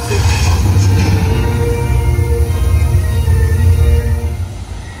Jurassic Park.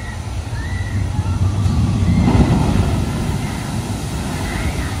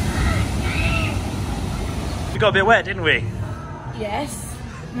 We got a bit wet, didn't we? Yes,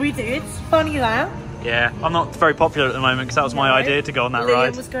 we did. Funny that. Yeah, I'm not very popular at the moment because that was my idea to go on that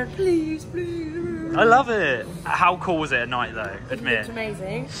ride. Liam was going, please, please. I love it. How cool was it at night though? Admit. It's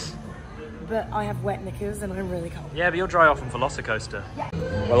amazing. But I have wet knickers and I'm really cold. Yeah, but you'll dry off on Velocicoaster. Yeah.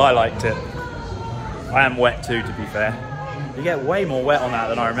 Well, I liked it. I am wet too, to be fair. You get way more wet on that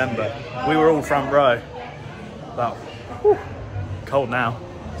than I remember. We were all front row. But, whew, cold now.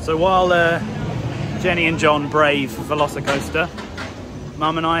 So while Jenny and John brave Velocicoaster,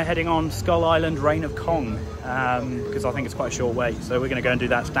 Mum and I are heading on Skull Island Reign of Kong because I think it's quite a short wait. So we're going to go and do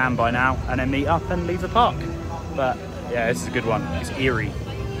that standby now and then meet up and leave the park. But yeah, this is a good one. It's eerie.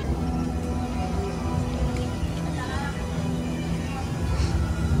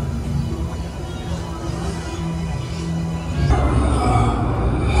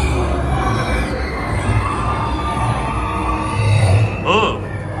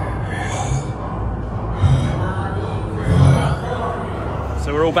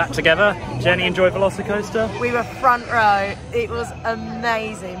 Back together. Jenny enjoyed Velocicoaster. We were front row. It was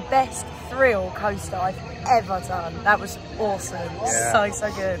amazing. Best thrill coaster I've ever done. That was awesome. Yeah. So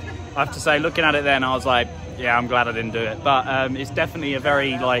good. I have to say, looking at it then, I was like, yeah, I'm glad I didn't do it. But it's definitely a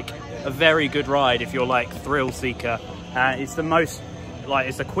very good ride if you're like thrill seeker. It's the most,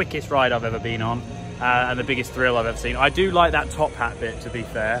 it's the quickest ride I've ever been on and the biggest thrill I've ever seen. I do like that top hat bit, to be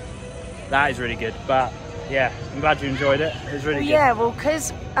fair. That is really good. But yeah, I'm glad you enjoyed it. It was really good. Yeah, well,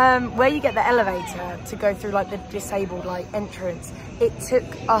 because where you get the elevator to go through like the disabled entrance, it took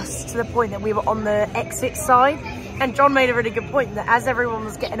us to the point that we were on the exit side. And John made a really good point that as everyone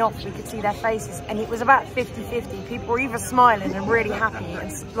was getting off, we could see their faces, and it was about 50-50. People were either smiling and really happy,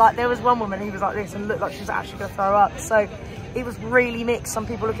 and like there was one woman who was like this and looked like she was actually going to throw up. So it was really mixed. Some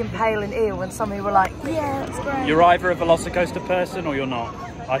people looking pale and ill, and some who were like, yeah, it's great. You're either a Velocicoaster person or you're not.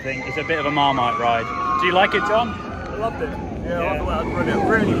 I think it's a bit of a Marmite ride. Do you like it, John? I loved it. Yeah, I thought it was brilliant.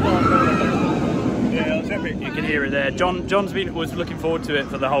 Really fun. Yeah, it was epic. You can hear it there. John's was looking forward to it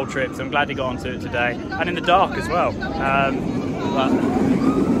for the whole trip, so I'm glad he got onto it today. And in the dark as well. But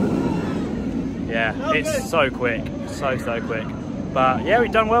yeah, it's so quick. So quick. But yeah,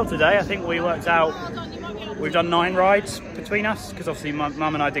 we've done well today. I think we worked out, we've done 9 rides between us, because obviously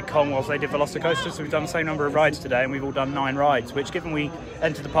Mum and I did Kong whilst they did Velocicoaster, so we've done the same number of rides today, and we've all done 9 rides, which, given we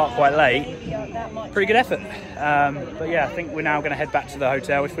entered the park quite late, pretty good effort. But yeah, I think we're now going to head back to the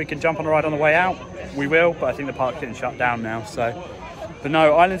hotel. If we can jump on a ride on the way out, we will, but I think the park's getting shut down now, so. But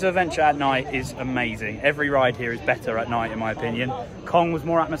no, Islands of Adventure at night is amazing. Every ride here is better at night, in my opinion. Kong was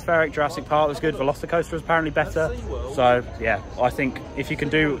more atmospheric, Jurassic Park was good, Velocicoaster was apparently better. So yeah, I think if you can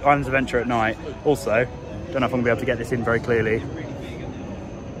do Islands of Adventure at night, also, don't know if I'm going to be able to get this in very clearly,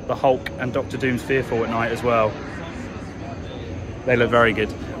 the Hulk and Doctor Doom's Fearful at night as well. They look very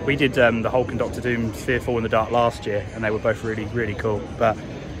good. We did the Hulk and Doctor Doom's Fearful in the dark last year, and they were both really cool. But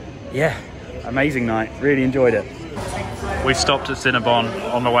yeah, amazing night, really enjoyed it. We've stopped at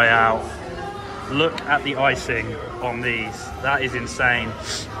Cinnabon on the way out. Look at the icing on these, that is insane.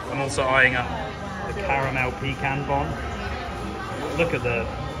 I'm also eyeing up the caramel pecan bon. Look at the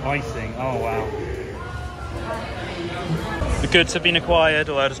icing, oh wow. The goods have been acquired,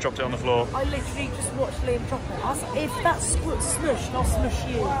 although I just dropped it on the floor. I literally just watched Liam drop it. I was like, if that's smushed, I'll smush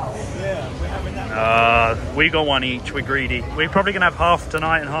you. Yeah, we're having that. We got one each, we're greedy. We're probably going to have half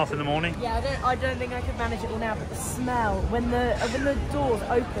tonight and half in the morning. Yeah, I don't think I could manage it all now, but the smell, when the doors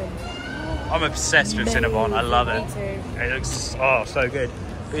opened. I'm obsessed with Cinnabon, I love it. Me too. It looks, so good.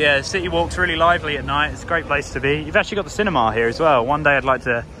 But yeah, the City Walk's really lively at night. It's a great place to be. You've actually got the cinema here as well. One day I'd like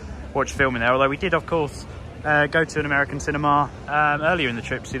to watch film in there, although we did, of course, go to an American cinema earlier in the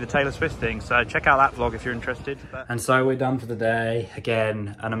trip to see the Taylor Swift thing, so check out that vlog if you're interested. And so we're done for the day.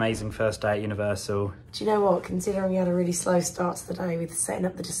 Again, an amazing first day at Universal. Do you know what, considering we had a really slow start to the day with setting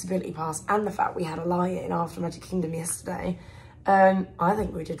up the disability pass and the fact we had a lie in after Magic Kingdom yesterday, I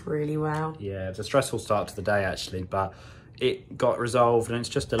think we did really well. Yeah, it was a stressful start to the day actually, but it got resolved, and it's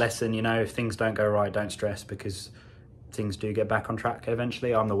just a lesson, you know, if things don't go right, don't stress, because things do get back on track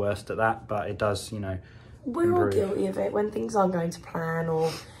eventually. I'm the worst at that, but it does, you know, we're all guilty of it when things aren't going to plan,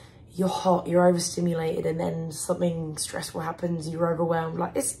 or you're hot, you're overstimulated, and then something stressful happens, you're overwhelmed.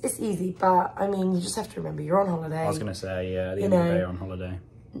 Like, it's easy, but I mean, you just have to remember you're on holiday. I was going to say, yeah, at the end of the day, you're on holiday.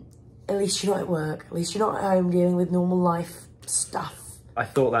 At least you're not at work. At least you're not at home dealing with normal life stuff. I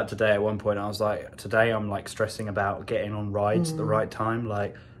thought that today at one point. I was like, today I'm like stressing about getting on rides at the right time.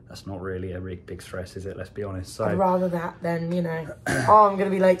 Like, that's not really a really big stress, is it? Let's be honest. So I'd rather that than, you know, oh, I'm going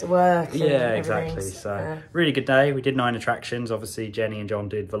to be late to work. Yeah, exactly. So really good day. We did 9 attractions. Obviously, Jenny and John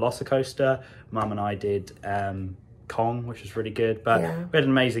did Velocicoaster. Mum and I did Kong, which was really good. But we had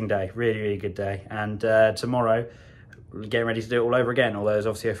an amazing day. Really good day. And tomorrow, getting ready to do it all over again, although there's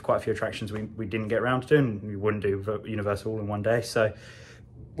obviously quite a few attractions we didn't get around to doing. We wouldn't do Universal all in one day, so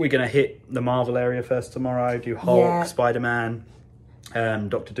we're going to hit the Marvel area first tomorrow, do Hulk, Spider-Man,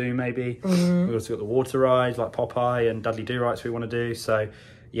 Doctor Doom maybe. We've also got the water rides like Popeye and Dudley Do-Rights we want to do, so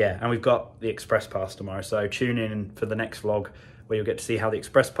yeah, and we've got the Express Pass tomorrow, so tune in for the next vlog where you'll get to see how the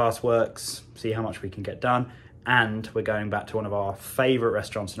Express Pass works, see how much we can get done. And we're going back to one of our favourite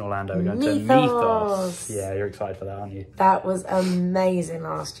restaurants in Orlando. We're going to Mythos. Yeah, you're excited for that, aren't you? That was amazing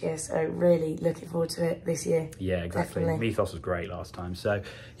last year, so really looking forward to it this year. Yeah, exactly. Definitely. Mythos was great last time. So,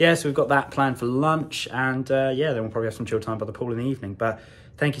 yeah, so we've got that planned for lunch. And, yeah, then we'll probably have some chill time by the pool in the evening. But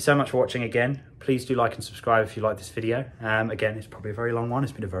thank you so much for watching again. Please do like and subscribe if you like this video. Again, it's probably a very long one.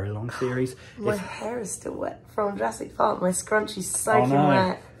 It's been a very long series. My hair is still wet from Jurassic Park. My scrunchie's soaking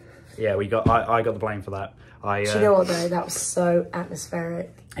wet. Yeah, I got the blame for that. Do you know what though? That was so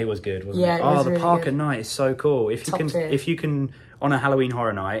atmospheric. It was good, wasn't it? Yeah, it was the really park good. at night is so cool. If you Top can on a Halloween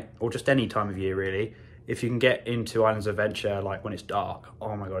horror night, or just any time of year really, if you can get into Islands of Adventure like when it's dark,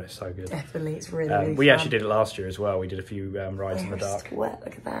 oh my god, it's so good. Definitely, it's really we fun. actually did it last year as well. We did a few rides in the dark. Still wet,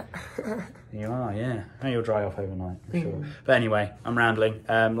 look at that. You are, yeah. And you'll dry off overnight, for sure. But anyway, I'm rambling.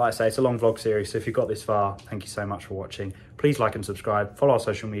 Like I say, it's a long vlog series, so if you've got this far, thank you so much for watching. Please like and subscribe. Follow our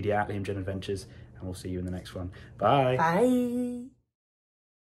social media at Liam Jen Adventures, and we'll see you in the next one. Bye. Bye.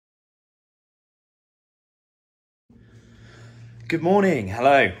 Good morning,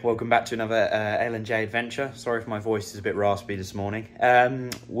 hello, welcome back to another L&J adventure. Sorry if my voice is a bit raspy this morning.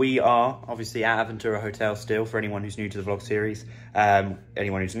 We are obviously at Aventura Hotel still, for anyone who's new to the vlog series.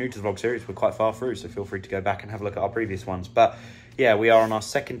 Anyone who's new to the vlog series, we're quite far through, so feel free to go back and have a look at our previous ones. But yeah, we are on our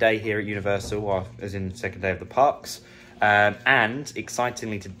second day here at Universal, as in the second day of the parks. And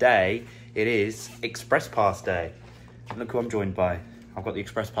excitingly today, it is Express Pass Day. Look who I'm joined by. I've got the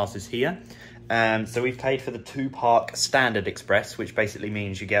Express Passes here. So we've paid for the 2-park standard express, which basically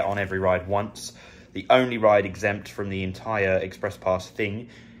means you get on every ride once. The only ride exempt from the entire Express Pass thing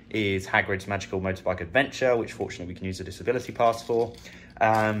is Hagrid's Magical Motorbike Adventure, which fortunately we can use a disability pass for.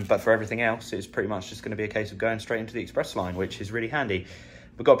 But for everything else, it's pretty much just going to be a case of going straight into the express line, which is really handy.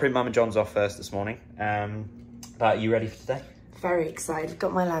 We've got to print Mum and John's off first this morning. But are you ready for today? Very excited. I've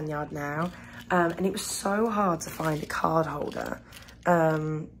got my lanyard now. And it was so hard to find a card holder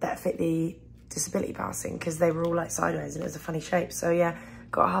that fit the disability passing because they were all like sideways and it was a funny shape. So yeah,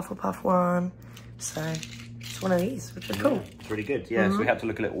 got a Hufflepuff one. So it's one of these, which are cool. It's really good. Yeah, so we had to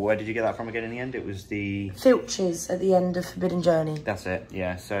look a little. Where did you get that from again in the end? It was the Filch's at the end of Forbidden Journey. That's it.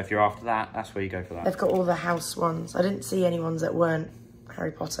 Yeah. So if you're after that, that's where you go for that. They've got all the house ones. I didn't see any ones that weren't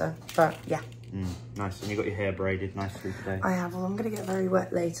Harry Potter, but yeah. Nice. And you got your hair braided nicely today. I have. Well, I'm going to get very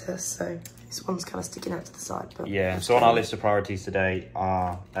wet later, so this one's kind of sticking out to the side. But yeah. So on our list of priorities today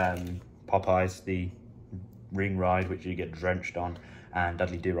are Popeye's, the ring ride, which you get drenched on, and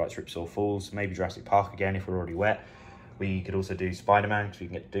Dudley Do-Right's Ripsaw Falls. Maybe Jurassic Park again if we're already wet. We could also do Spider-Man because we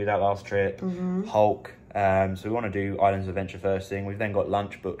can get to do that last trip. Hulk. So we want to do Islands of Adventure first thing. We've then got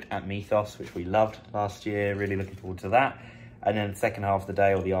lunch booked at Mythos, which we loved last year. Really looking forward to that. And then the second half of the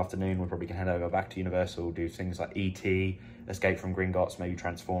day or the afternoon, we're probably going to head over back to Universal, do things like E.T., Escape from Gringotts, maybe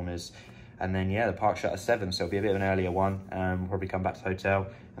Transformers. And then, yeah, the park shut at 7, so it'll be a bit of an earlier one. We'll probably come back to the hotel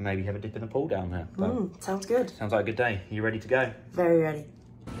and maybe have a dip in the pool down there. Sounds good. Sounds like a good day. You ready to go? Very ready.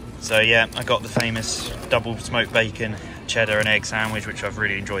 So yeah, I got the famous double smoked bacon, cheddar and egg sandwich, which I've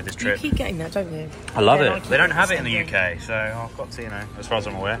really enjoyed this trip. You keep getting that, don't you? I love it. They don't have it in the UK, so I've got to, you know, as far as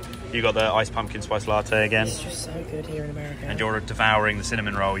I'm aware. You got the iced pumpkin spice latte again. It's just so good here in America. And you're devouring the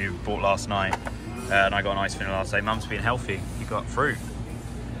cinnamon roll you bought last night. And I got an iced vanilla latte. Mum's being healthy. You got fruit.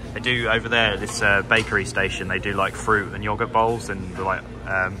 They do over there, this bakery station, they do like fruit and yogurt bowls and like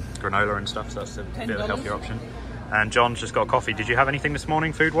granola and stuff, so that's a bit of a healthier option. And John's just got coffee. Did you have anything this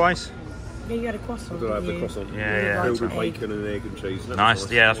morning, food-wise? Yeah, you had a croissant. I did have the croissant. Yeah. Filled with bacon and egg and cheese. Nice.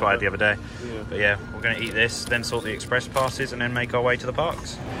 Yeah, that's what I had the other day. Yeah. But yeah, we're going to eat this, then sort the express passes, and then make our way to the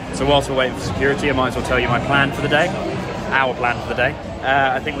parks. So whilst we're waiting for security, I might as well tell you my plan for the day. Our plan for the day.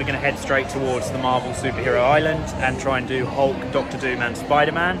 I think we're going to head straight towards the Marvel Superhero Island and try and do Hulk, Doctor Doom and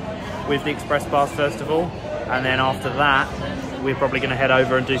Spider-Man with the express pass first of all. And then after that, we're probably going to head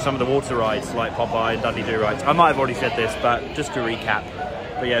over and do some of the water rides like Popeye and Dudley Do-Rights. I might have already said this, but just to recap.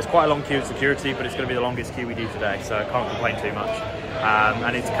 But yeah, it's quite a long queue of security, but it's going to be the longest queue we do today, so I can't complain too much.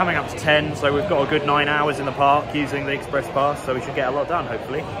 And it's coming up to 10, so we've got a good 9 hours in the park using the express pass, so we should get a lot done,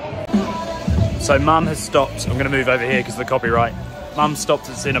 hopefully. So Mum has stopped. I'm going to move over here because of the copyright. Mum stopped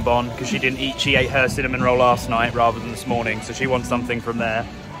at Cinnabon because she ate her cinnamon roll last night rather than this morning, so she wants something from there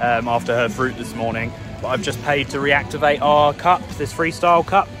after her fruit this morning. But I've just paid to reactivate our cup, this freestyle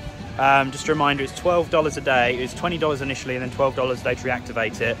cup. Just a reminder, it's $12 a day. It was $20 initially and then $12 a day to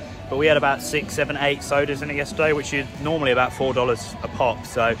reactivate it. But we had about 6, 7, 8 sodas in it yesterday, which is normally about $4 a pop.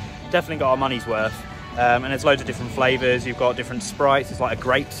 So definitely got our money's worth. And there's loads of different flavours. You've got different Sprites. It's like a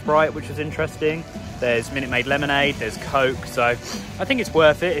grape Sprite, which was interesting. There's Minute Maid lemonade, there's Coke. So I think it's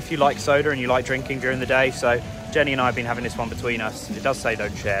worth it if you like soda and you like drinking during the day. So Jenny and I have been having this one between us. It does say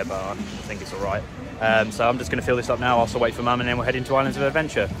don't share, but I think it's all right. So I'm just going to fill this up now. I'll also wait for Mum and then we'll head into Islands of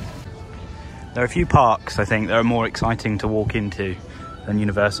Adventure. There are a few parks, I think, that are more exciting to walk into than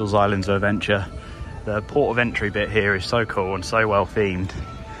Universal's Islands of Adventure. The port of entry bit here is so cool and so well themed.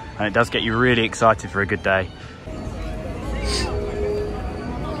 And it does get you really excited for a good day.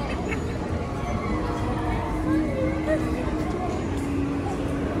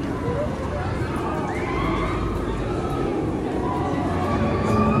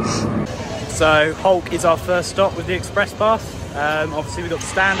 So Hulk is our first stop with the express pass. Obviously we've got the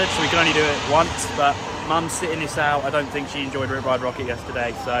standard, so we can only do it once, but Mum's sitting this out. I don't think she enjoyed Rip Ride Rocket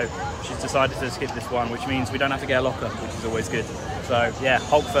yesterday, so she's decided to skip this one, which means we don't have to get a locker, which is always good. So yeah,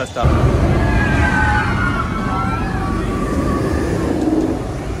 Hulk first up.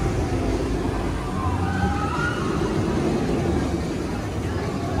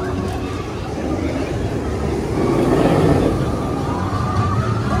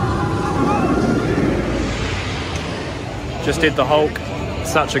 Just did the Hulk,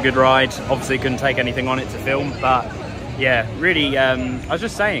 such a good ride. Obviously couldn't take anything on it to film, but yeah, really, I was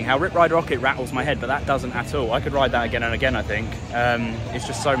just saying how Rip Ride Rocket rattles my head, but that doesn't at all. I could ride that again and again, I think. It's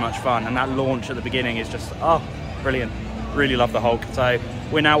just so much fun, and that launch at the beginning is just, oh, brilliant. Really love the Hulk. So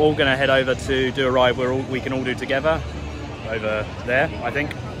we're now all gonna head over to do a ride where we can all do together. Over there, I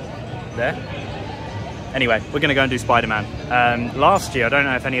think. There. Anyway, we're gonna go and do Spider-Man. Last year, I don't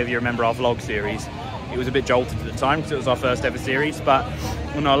know if any of you remember our vlog series, it was a bit jolted at the time because it was our first ever series, but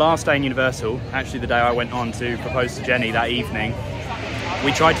on our last day in Universal, actually the day I went on to propose to Jenny that evening,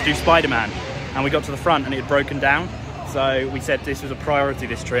 we tried to do Spider-Man and we got to the front and it had broken down. So we said this was a priority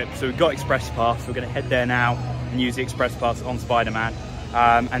this trip. So we got Express Pass, we're gonna head there now and use the Express Pass on Spider-Man.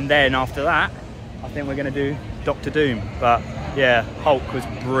 And then after that, I think we're gonna do Doctor Doom. But yeah, Hulk was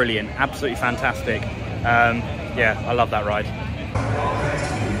brilliant, absolutely fantastic. Yeah, I love that ride.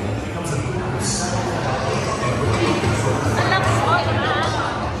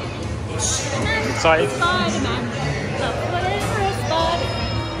 Excited? Spider-Man.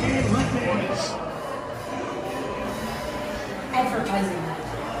 Advertising.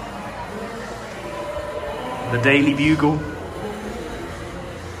 The Daily Bugle.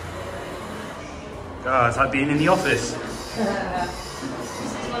 Oh, it's like being in the office. This is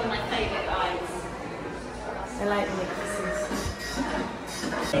one of my favourite rides. I like the mixes.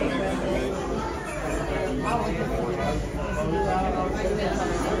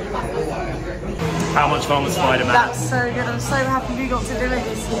 How much fun was Spider-Man? That's so good. I'm so happy we got to do it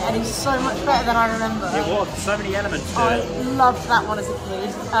this year, and it's so much better than I remember. It was. So many elements to it. I loved that one as a kid.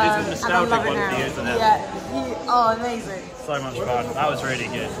 It's a nostalgic one for you, isn't it? Yeah. Oh, amazing. So much fun. That was really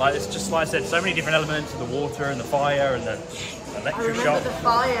good. Like, it's just like I said, so many different elements of the water and the fire and the electric I remember shock. the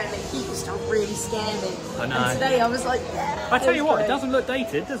fire and the heat stuff really scared me. I know. And today I was like, yeah. I tell you what, it doesn't look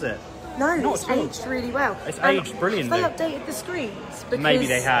dated, does it? No, Not it's at all. aged really well. It's aged brilliantly. They updated the screens. Because Maybe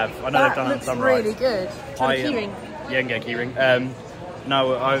they have. I know they've done it on some rides. really good. Do you want a keyring? Yeah, you can get a keyring.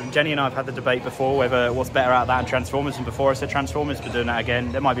 No, Jenny and I have had the debate before whether what's better out of that and Transformers, and before I said Transformers, but doing that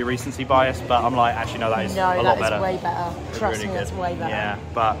again, there might be recency bias, but I'm like, actually no, that is a lot better. No, that is way better. Trust me, that's way better. Yeah,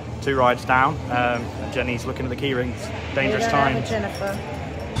 but 2 rides down, Jenny's looking at the keyrings. Dangerous times. Jennifer.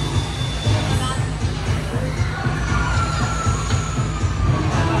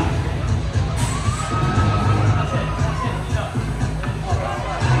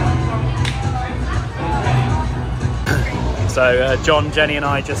 So John, Jenny and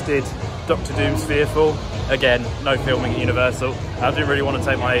I just did Doctor Doom's Fearful. Again, no filming at Universal. I didn't really want to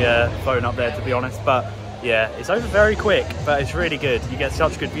take my phone up there, to be honest, but yeah, it's over very quick, but it's really good. You get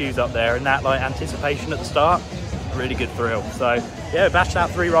such good views up there, and that like anticipation at the start, really good thrill. So yeah, bashed out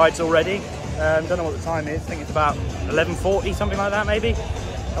 3 rides already. Don't know what the time is. I think it's about 11:40, something like that maybe.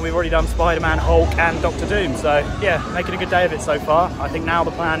 And we've already done Spider-Man, Hulk and Doctor Doom. So yeah, making a good day of it so far. I think now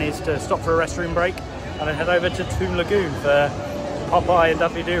the plan is to stop for a restroom break and then head over to Toon Lagoon for Popeye and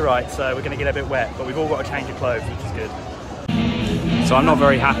Dudley Do Right. So we're going to get a bit wet, but we've all got a change of clothes, which is good. So I'm not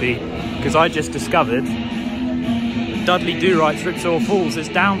very happy because I just discovered that Dudley Do Right's Ripsaw Falls is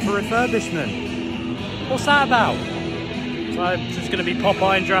down for refurbishment. What's that about? So it's just going to be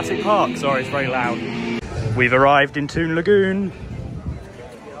Popeye and Jurassic Park. Sorry, it's very loud. We've arrived in Toon Lagoon.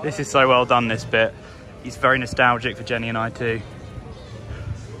 This is so well done, this bit. It's very nostalgic for Jenny and I too.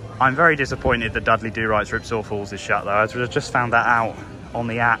 I'm very disappointed that Dudley Do Right's Ripsaw Falls is shut though. I just found that out on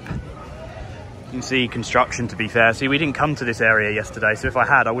the app. You can see construction, to be fair. See, we didn't come to this area yesterday, so if I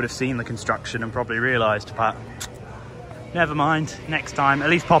had, I would have seen the construction and probably realised, but never mind, next time. At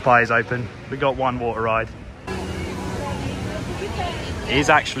least Popeye's open. We got one water ride. It is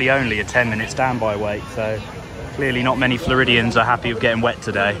actually only a 10-minute standby wait, so clearly not many Floridians are happy with getting wet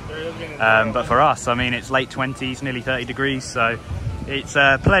today. But for us, I mean, it's late 20s, nearly 30 degrees, so it's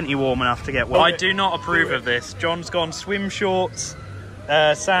plenty warm enough to get wet. I do not approve of this. John's gone swim shorts,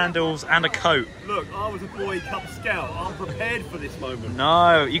 sandals and a coat. Look, I was a Boy Cub Scout. I'm prepared for this moment.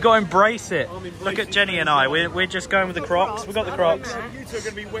 No, you got to embrace it. Look at Jenny and I. We're just going with the Crocs. We've got the Crocs. You two are going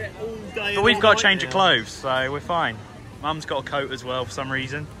to be wet all day. But we've got to change of clothes, so we're fine. Mum's got a coat as well for some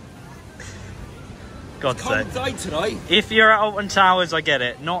reason. God's sake. It's a cold day today. If you're at Alton Towers, I get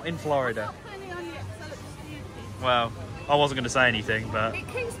it. Not in Florida. Well, I wasn't going to say anything, but... It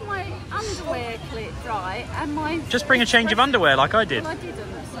keeps my underwear dry and my... Just bring a change of underwear like I did. Well, I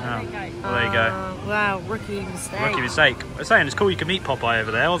didn't, so Oh. there you go. Well, there you go. Wow, rookie mistake. Rookie mistake. I was saying, it's cool you can meet Popeye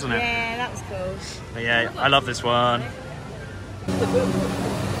over there, wasn't it? Yeah, that was cool. But yeah, I love this one.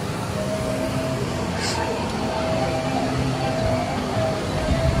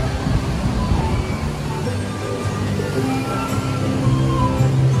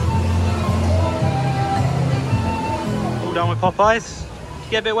 All done with Popeyes? Did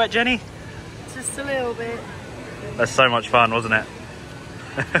you get a bit wet, Jenny? Just a little bit. That's so much fun, wasn't it?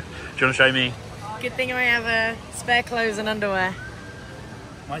 Do you want to show me? Good thing I have spare clothes and underwear.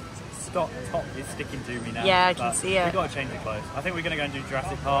 My top is sticking to me now. Yeah, I can see it. We've got to change the clothes. I think we're going to go and do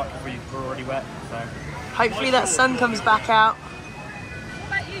Jurassic Park if we're already wet. So Hopefully that sun comes back out.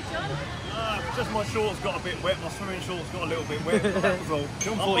 What about you, John? Just my shorts got a bit wet. My swimming shorts got a little bit wet. That was all.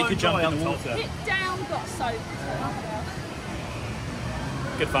 John thought he could jump in the water. Hit down, got soaked.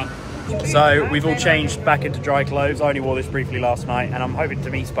 Good fun. So we've all changed back into dry clothes. I only wore this briefly last night, and I'm hoping to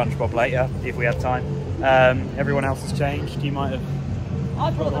meet SpongeBob later if we have time. Everyone else has changed. You might have.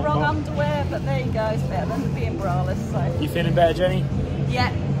 I brought the wrong underwear, but there you go. It's better than being braless. So. You feeling better, Jenny?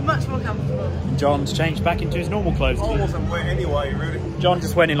 Yeah, much more comfortable. John's changed back into his normal clothes. I wasn't wet anyway, really. John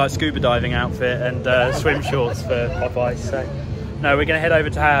just went in like scuba diving outfit and swim shorts for Popeye. So no, we're going to head over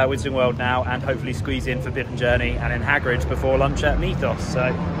to Wizarding World now and hopefully squeeze in Forbidden Journey and then Hagrid's before lunch at Mythos. So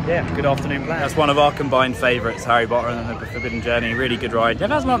yeah, good afternoon plan. That's one of our combined favourites, Harry Potter and the Forbidden Journey. Really good ride.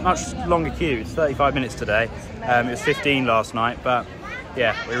 Never has much longer queue. It's 35 minutes today. It was 15 last night, but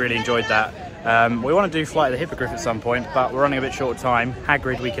yeah, we really enjoyed that. We want to do Flight of the Hippogriff at some point, but we're running a bit short of time.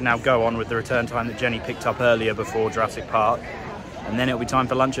 Hagrid we can now go on with the return time that Jenny picked up earlier before Jurassic Park. And then it'll be time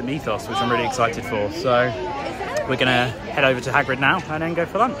for lunch at Mythos, which I'm really excited for. So we're going to head over to Hagrid now and then go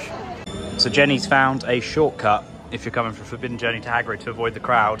for lunch. So Jenny's found a shortcut if you're coming from Forbidden Journey to Hagrid to avoid the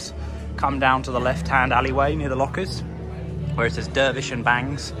crowds. Come down to the left-hand alleyway near the lockers, where it says Dervish and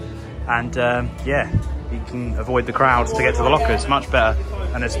Bangs. And yeah, you can avoid the crowds to get to the lockers, much better.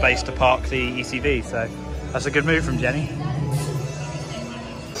 And there's space to park the ECV, so that's a good move from Jenny.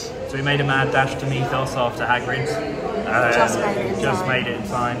 So we made a mad dash to Mythos after Hagrid's. Just made it in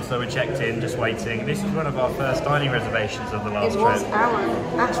time, so we're checked in, just waiting. This is one of our first dining reservations of the last trip. It was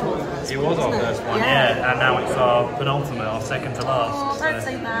our actual first It was our first one, yeah. And now it's our penultimate, our second to last. Oh, don't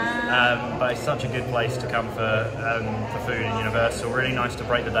say that. But it's such a good place to come for food in Universal. Really nice to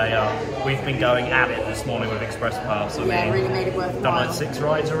break the day up. We've been going at it this morning with Express Pass. I mean, really made it worthwhile. Done like 6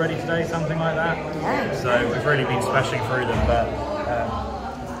 rides already today, something like that. Yeah. So we've really been smashing through them, but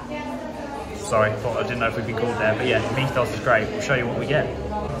sorry, I didn't know if we'd be called there, but yeah, Mythos is great. We'll show you what we get.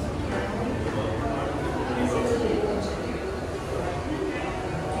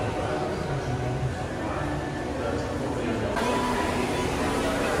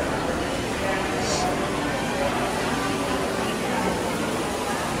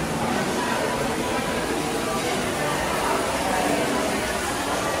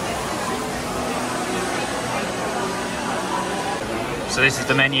 So this is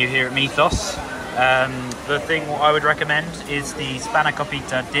the menu here at Mythos. The thing what I would recommend is the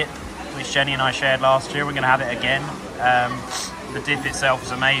spanakopita dip, which Jenny and I shared last year. We're going to have it again. The dip itself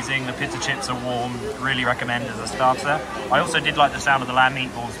is amazing. The pizza chips are warm. Really recommend as a starter. I also did like the sound of the lamb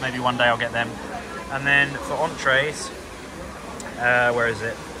meatballs. Maybe one day I'll get them. And then for entrees, where is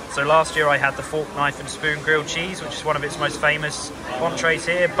it? So last year I had the fork, knife and spoon grilled cheese, which is one of its most famous entrees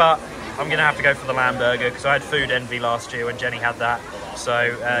here, but I'm going to have to go for the lamb burger because I had food envy last year when Jenny had that.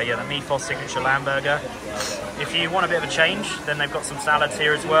 So yeah, the Mythos signature lamb burger. If you want a bit of a change, then they've got some salads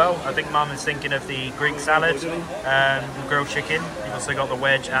here as well. I think Mum is thinking of the Greek salad, grilled chicken. You've also got the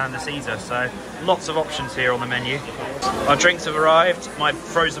wedge and the Caesar. So lots of options here on the menu. Our drinks have arrived. My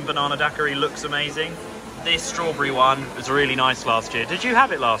frozen banana daiquiri looks amazing. This strawberry one was really nice last year. Did you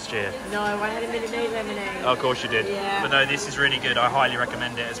have it last year? No, I had a Minute Maid lemonade. Oh, of course you did. Yeah. But no, this is really good. I highly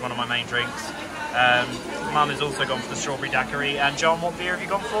recommend it as one of my main drinks. Mum has also gone for the strawberry daiquiri. And John, what beer have you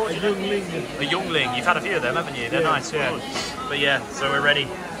gone for? A youngling. A youngling. You've had a few of them, haven't you? They're nice, yeah. But yeah, so we're ready.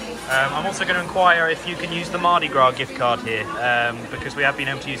 I'm also going to inquire if you can use the Mardi Gras gift card here, because we have been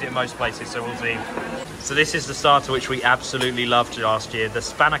able to use it in most places, so we'll see. So this is the starter which we absolutely loved last year, the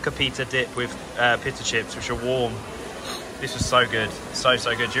Spanaca pita dip with pita chips, which are warm. This was so good, so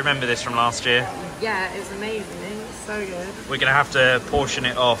good. Do you remember this from last year? Yeah, it was amazing. So good. We're going to have to portion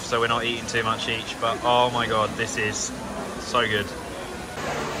it off so we're not eating too much each, but oh my god, this is so good.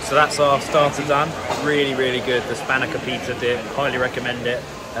 So that's our starter done. Really good. The Spanaca pita dip, highly recommend it.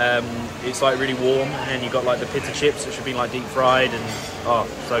 It's like really warm, and then you've got like the pita chips, which have been like deep fried, and oh,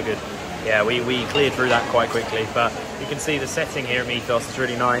 so good. Yeah, we cleared through that quite quickly, but you can see the setting here at Mythos is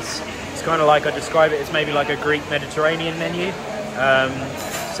really nice. It's kind of like, I describe it as maybe like a Greek Mediterranean menu.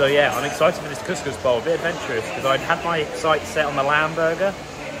 So yeah, I'm excited for this couscous bowl, a bit adventurous, because I'd had my sights set on the lamb burger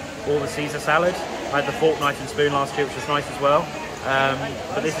or the Caesar salad. I had the fork, knife and spoon last year, which was nice as well.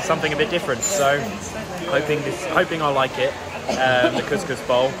 But this is something a bit different, so hoping I like it, the couscous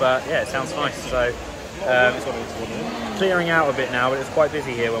bowl. But yeah, it sounds nice. So clearing out a bit now, but it's quite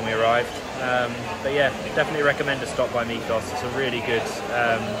busy here when we arrived. But yeah, definitely recommend a stop by Mythos. It's a really good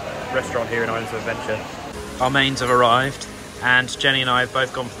restaurant here in Islands of Adventure. Our mains have arrived, and Jenny and I have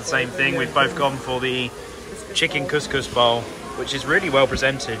both gone for the same thing. We've both gone for the chicken couscous bowl, which is really well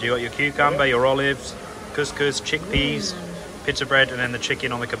presented. You got your cucumber, your olives, couscous, chickpeas, pita bread, and then the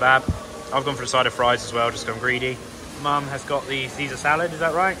chicken on the kebab. I've gone for a side of fries as well, just gone greedy. Mum has got the Caesar salad, is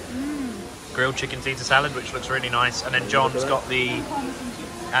that right? Grilled chicken Caesar salad, which looks really nice. And then John's got the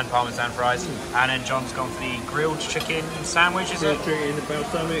and parmesan fries. And then John's gone for the grilled chicken sandwich, is it? Chicken, the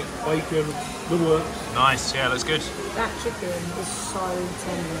balsamic, bacon, good work. Nice, yeah, looks good. That chicken is so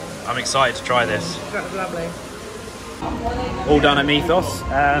tender. I'm excited to try this. That was lovely. All done at Mythos.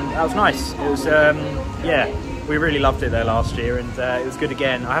 That was nice. It was, yeah, we really loved it there last year, and it was good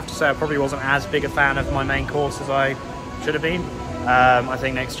again. I have to say, I probably wasn't as big a fan of my main course as I should have been. I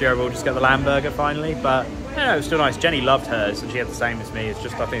think next year we'll just get the lamb burger finally, but you know, it was still nice. Jenny loved hers, and she had the same as me. It's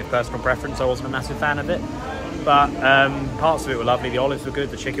just, I think, a personal preference. I wasn't a massive fan of it, but parts of it were lovely. The olives were good,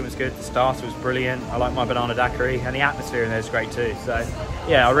 the chicken was good, the starter was brilliant. I like my banana daiquiri, and the atmosphere in there is great too. So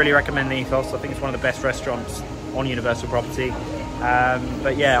yeah, I really recommend the Mythos. I think it's one of the best restaurants on Universal property.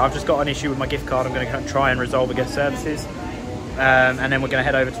 But yeah, I've just got an issue with my gift card. I'm going to try and resolve the guest services, and then we're going to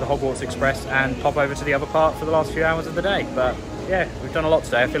head over to the Hogwarts Express and pop over to the other part for the last few hours of the day. But yeah, we've done a lot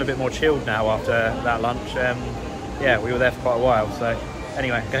today. I feel a bit more chilled now after that lunch. Yeah, we were there for quite a while. So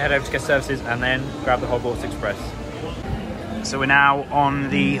anyway, going to head over to guest services and then grab the Hogwarts Express. So we're now on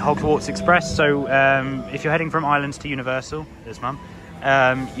the Hogwarts Express. So if you're heading from Islands to Universal, there's Mum,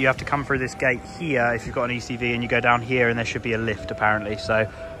 you have to come through this gate here if you've got an ECV, and you go down here and there should be a lift apparently.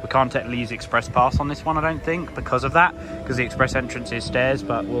 So we can't technically use the Express Pass on this one, I don't think, because of that, because the Express entrance is stairs,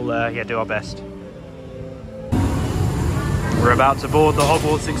 but we'll yeah, do our best. We're about to board the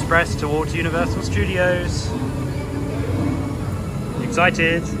Hogwarts Express towards Universal Studios.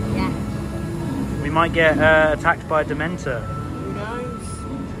 Excited? Yeah. We might get attacked by a Dementor. Who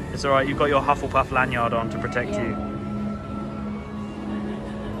knows? It's alright, you've got your Hufflepuff lanyard on to protect you.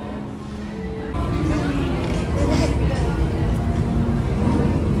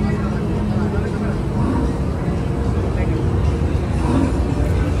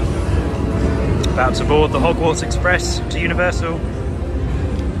 About to board the Hogwarts Express to Universal.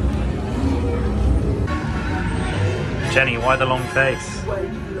 Jenny, why the long face?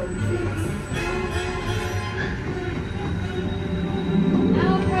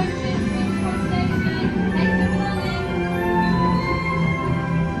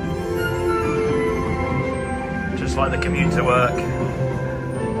 Just like the commute to work.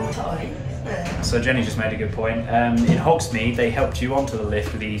 So Jenny just made a good point. In Hogsmeade, they helped you onto the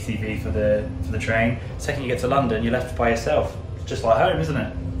lift with the ECV for the train. Second you get to London, you're left by yourself. Just like home, isn't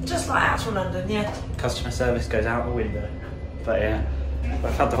it? Just like actual London, yeah. Customer service goes out the window. But yeah,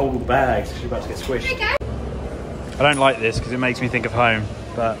 I've had to hold all the bags. She's about to get squished. I don't like this because it makes me think of home,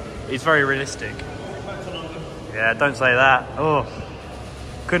 but it's very realistic. Yeah, don't say that. Oh,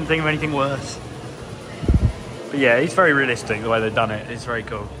 couldn't think of anything worse. But yeah, it's very realistic the way they've done it. It's very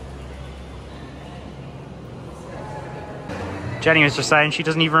cool. Jenny was just saying she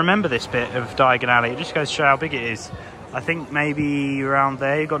doesn't even remember this bit of Diagon Alley. It just goes to show how big it is. I think maybe around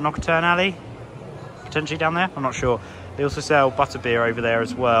there you've got Nocturne Alley, potentially down there, I'm not sure. They also sell butterbeer over there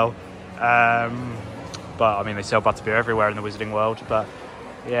as well. But I mean, they sell butterbeer everywhere in the Wizarding World, but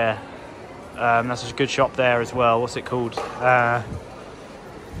yeah. That's a good shop there as well. What's it called?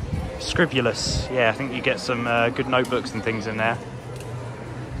 Scribulus. Yeah, I think you get some good notebooks and things in there.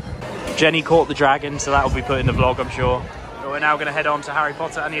 Jenny caught the dragon, so that'll be put in the vlog, I'm sure. But we're now going to head on to Harry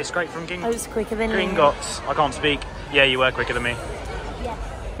Potter and the Escape from I was quicker than Gringotts. I can't speak. Yeah, you were quicker than me. Yeah.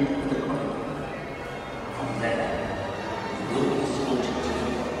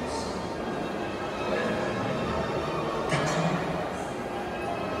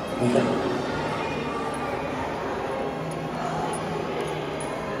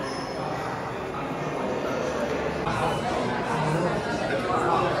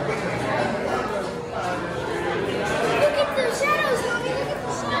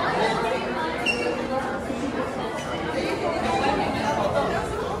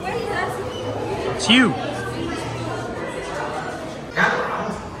 It's you. Gather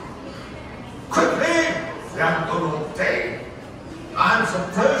round. Quickly, young little thing. I'm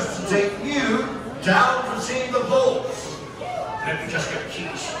supposed to take you down to see the vaults. Let me just get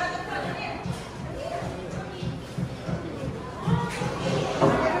keys.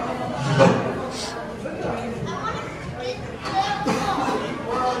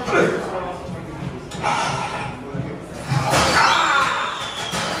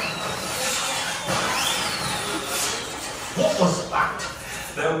 What was that?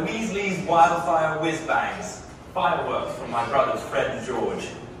 The Weasley's Wildfire Whiz-Bangs. Fireworks from my brothers Fred and George.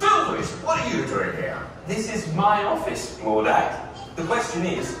 Bilbois, what are you doing here? This is my office, Lord Act. The question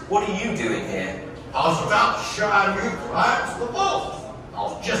is, what are you doing here? I was about to show our new client to the vault. I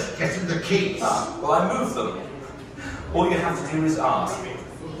was just getting the keys. Ah, well, I moved them. All you have to do is ask.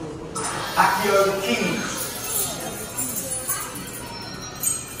 Accio keys.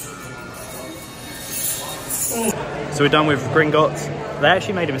 So we're done with Gringotts. They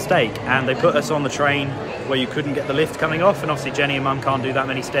actually made a mistake and they put us on the train where you couldn't get the lift coming off, and obviously Jenny and Mum can't do that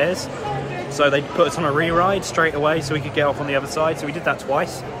many stairs. So they put us on a re-ride straight away so we could get off on the other side. So we did that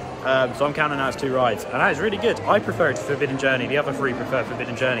twice. So I'm counting that as 2 rides. And that is really good. I prefer it to Forbidden Journey. The other 3 prefer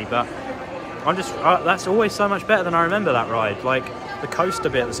Forbidden Journey, but I'm just, that's always so much better than I remember that ride. Like, the coaster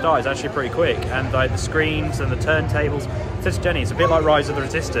bit at the start is actually pretty quick, and like the screens and the turntables. Says Jenny, it's a bit like Rise of the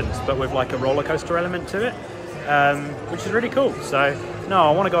Resistance, but with like a roller coaster element to it. Which is really cool. So no,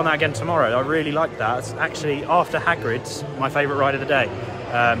 I want to go on that again tomorrow. I really like that. It's actually, after Hagrid's, my favourite ride of the day.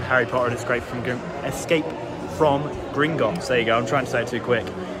 Harry Potter and Escape from Gringotts. There you go, I'm trying to say it too quick.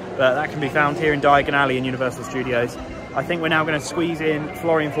 But that can be found here in Diagon Alley in Universal Studios. I think we're now going to squeeze in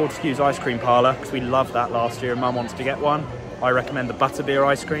Florian Fortescue's ice cream parlour, because we loved that last year and Mum wants to get one. I recommend the butterbeer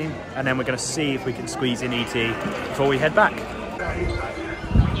ice cream, and then we're going to see if we can squeeze in ET before we head back.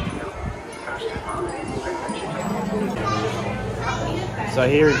 So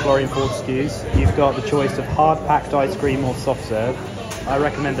here in Florian Fortescue's, you've got the choice of hard-packed ice cream or soft serve. I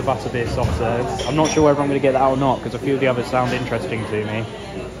recommend the butterbeer soft serves. I'm not sure whether I'm going to get that or not, because a few of the others sound interesting to me.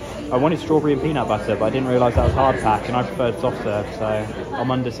 I wanted strawberry and peanut butter, but I didn't realise that was hard-pack, and I preferred soft serve, so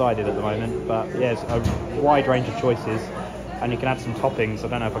I'm undecided at the moment. But yeah, it's a wide range of choices, and you can add some toppings. I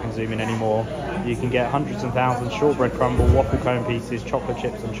don't know if I can zoom in anymore. You can get hundreds and thousands, shortbread crumble, waffle cone pieces, chocolate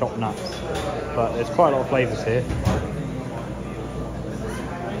chips, and chopped nuts. But there's quite a lot of flavours here.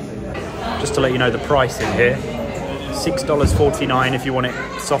 Just to let you know the price in here, $6.49 if you want it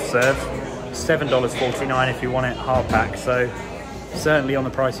soft serve, $7.49 if you want it hard pack, so certainly on the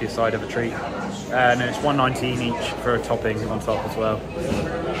pricier side of a treat. And it's $1.19 each for a topping on top as well.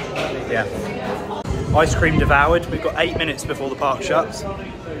 Yeah. Ice cream devoured. We've got 8 minutes before the park shuts.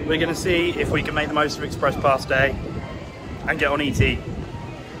 We're going to see if we can make the most of Express Pass Day and get on ET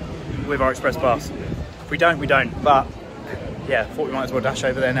with our Express Pass. If we don't, we don't. But yeah, thought we might as well dash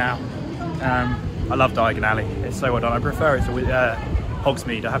over there now. I love Diagon Alley. It's so well done. I prefer it to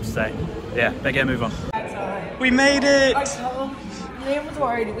Hogsmeade, I have to say. Yeah, better get a move on. We made it! I told Liam was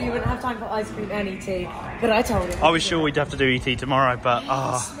worried we wouldn't have time for ice cream and ET, but I told him. I was sure we'd have to do ET tomorrow, but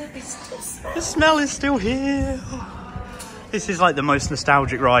the smell is still here. This is like the most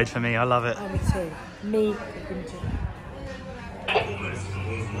nostalgic ride for me. I love it. Oh, me too. Me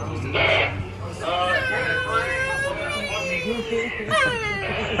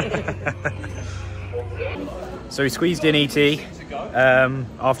So we squeezed in ET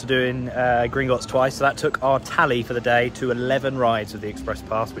after doing Gringotts twice, so that took our tally for the day to 11 rides with the Express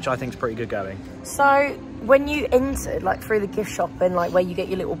Pass, which I think is pretty good going. So when you entered like through the gift shop and like where you get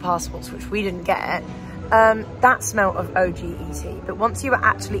your little passports, which we didn't get, That smelled of OG ET, but once you were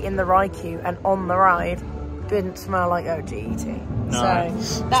actually in the ride queue and on the ride, didn't smell like OG ET. No,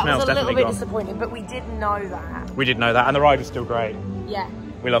 so that was a little bit gone. disappointing, but we did know that. We did know that, and the ride was still great. Yeah.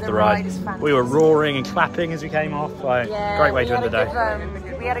 We loved the ride. We were roaring and clapping as we came off. Like, yeah, great way to end the day.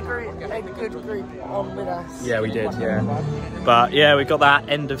 We had a good group on with us. Yeah, we did, yeah. But yeah, we've got that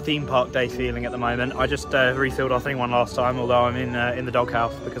end of theme park day feeling at the moment. I just refilled our thing one last time, although I'm in the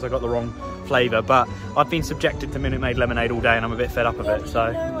doghouse because I got the wrong flavour. But I've been subjected to Minute Maid lemonade all day and I'm a bit fed up of it,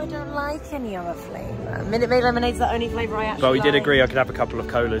 so... No, I don't like any other flavour. Minute Maid lemonade's the only flavour I actually But we did like. agree I could have a couple of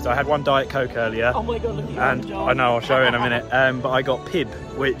colas. I had one Diet Coke earlier. Oh my god, look at you. And I know, I'll show you in a minute. But I got Pib,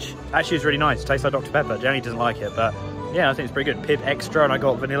 which actually is really nice. Tastes like Dr. Pepper. Jenny doesn't like it, but yeah, I think it's pretty good. Pib Extra, and I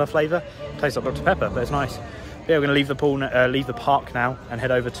got vanilla flavour. Tastes like Dr. Pepper, but it's nice. Yeah, we're going to leave the pool, leave the park now, and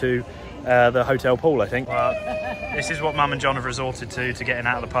head over to the hotel pool, I think. Well, this is what Mum and John have resorted to getting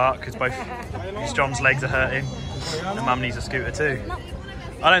out of the park, because both John's legs are hurting, and Mum needs a scooter too.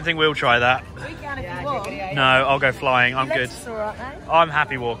 I don't think we'll try that. We can if you want. No, I'll go flying. I'm good. All right, mate. I'm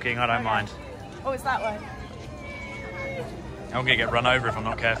happy walking. I don't mind. Oh, it's that way. I'm going to get run over if I'm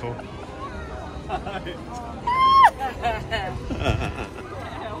not careful.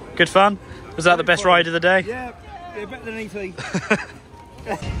 Good fun? Was that the best ride of the day? Yeah, better than ET.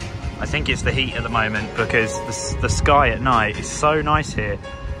 I think it's the heat at the moment because the sky at night is so nice here.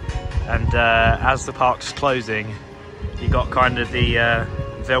 And as the park's closing, you got kind of the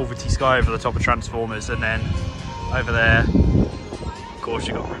velvety sky over the top of Transformers, and then over there, of course,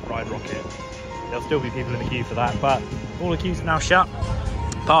 you got Ride Rocket. There'll still be people in the queue for that, but all the queues are now shut.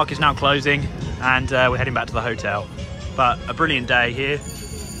 Park is now closing, and we're heading back to the hotel. But a brilliant day here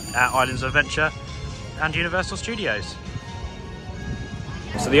at Islands of Adventure and Universal Studios.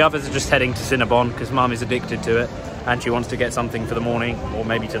 So the others are just heading to Cinnabon because Mum is addicted to it and she wants to get something for the morning or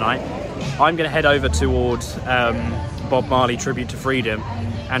maybe tonight. I'm going to head over towards Bob Marley Tribute to Freedom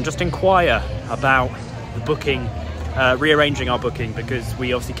and just inquire about the booking, rearranging our booking, because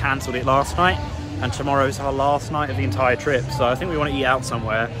we obviously cancelled it last night and tomorrow's our last night of the entire trip, so I think we want to eat out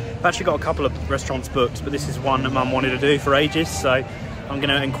somewhere. I've actually got a couple of restaurants booked, but this is one that Mum wanted to do for ages, so I'm going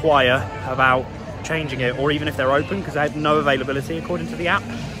to inquire about changing it, or even if they're open, because they had no availability according to the app,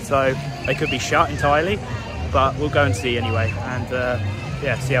 so they could be shut entirely, but we'll go and see anyway, and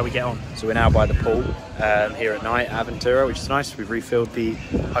yeah, see how we get on. So we're now by the pool here at night at Aventura, which is nice. We've refilled the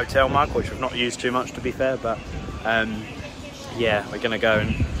hotel mug, which we've not used too much to be fair, but yeah, we're going to go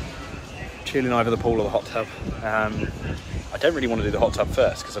and chill in either the pool or the hot tub. I don't really want to do the hot tub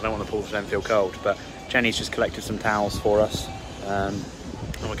first because I don't want the pool to then feel cold, but Jenny's just collected some towels for us, and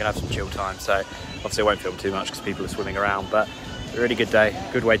we're going to have some chill time, so obviously I won't film too much because people are swimming around, but a really good day,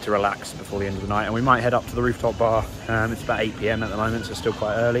 good way to relax before the end of the night. And we might head up to the rooftop bar. It's about 8 PM at the moment, so it's still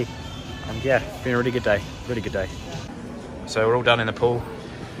quite early, and yeah, it's been a really good day, really good day. So we're all done in the pool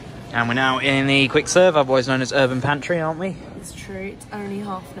and we're now in the quick serve, otherwise known as Urban Pantry, aren't we? It's true, it's only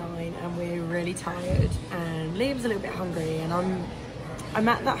 9:30 and we're really tired, and Liam's a little bit hungry, and I'm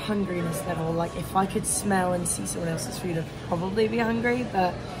at that hungriness level. Like, if I could smell and see someone else's food, I'd probably be hungry,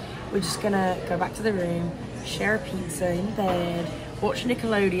 but we're just gonna go back to the room, share a pizza in bed, watch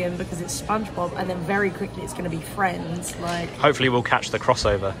Nickelodeon because it's SpongeBob, and then very quickly it's gonna be Friends. Like, hopefully we'll catch the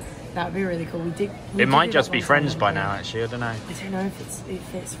crossover. That'd be really cool. It might just be Friends by now, actually, I don't know. I don't know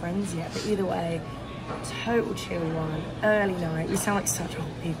if it's Friends yet, but either way, total chill one, early night. We sound like such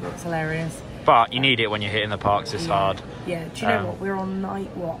old people, it's hilarious. But you need it when you're hitting the parks this hard. Yeah, do you know what? We're on night,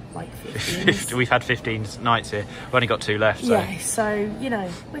 like 15? We've had 15 nights here. We've only got 2 left. So. Yeah, so, you know,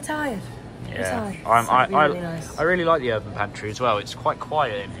 we're tired. Yeah, we're tired. Really nice. I really like the Urban Pantry as well. It's quite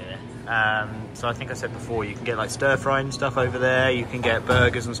quiet in here. So I think I said before, you can get like stir frying stuff over there. You can get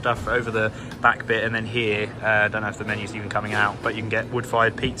burgers and stuff over the back bit. And then here, I don't know if the menu's even coming out, but you can get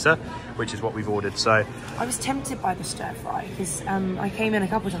wood-fired pizza, which is what we've ordered. So I was tempted by the stir fry because I came in a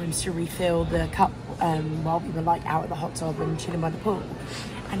couple of times to refill the cup while we were like out at the hot tub and chilling by the pool,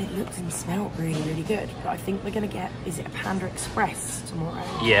 and it looked and smelled really, really good. But I think we're gonna get, is it a Panda Express tomorrow?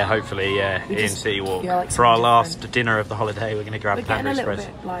 Yeah, hopefully, yeah, in City Walk. Like for our last dinner of the holiday, we're gonna grab a Panda Express. A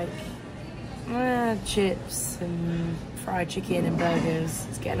little bit like chips and fried chicken and burgers.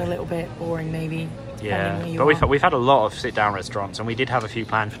 It's getting a little bit boring, maybe. Yeah, but we've had a lot of sit-down restaurants, and we did have a few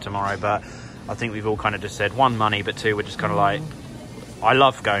planned for tomorrow, but I think we've all kind of just said, 1, money, but 2, we're just kind of like, I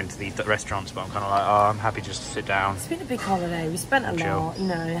love going to the restaurants, but I'm kind of like, oh, I'm happy just to sit down. It's been a big holiday. We spent a lot, you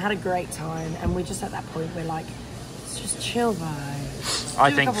know, had a great time, and we're just at that point where like, it's just chill vibes.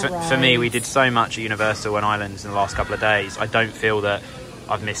 I think for me, we did so much at Universal and Islands in the last couple of days. I don't feel that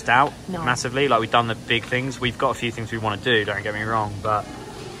I've missed out massively. Like, we've done the big things. We've got a few things we want to do, don't get me wrong, but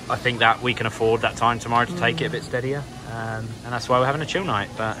I think that we can afford that time tomorrow to take it a bit steadier, and that's why we're having a chill night.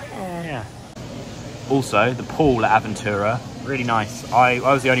 But yeah. Also, the pool at Aventura, really nice. I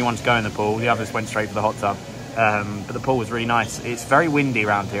was the only one to go in the pool. The others went straight for the hot tub. But the pool was really nice. It's very windy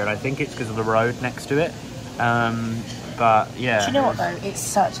around here, and I think it's because of the road next to it. But yeah. Do you know what though? It's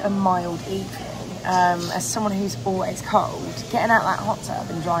such a mild evening. As someone who's always cold, getting out that hot tub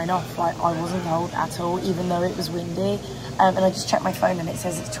and drying off, like, I wasn't cold at all, even though it was windy. And I just checked my phone and it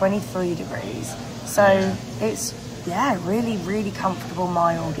says it's 23 degrees. So it's, yeah, really, really comfortable,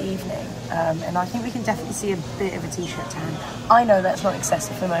 mild evening. And I think we can definitely see a bit of a t-shirt tan. I know that's not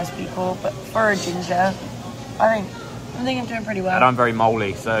excessive for most people, but for a ginger, I think I'm doing pretty well. And I'm very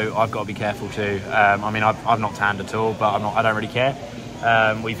moly, so I've got to be careful too. I mean, I've not tanned at all, but I don't really care.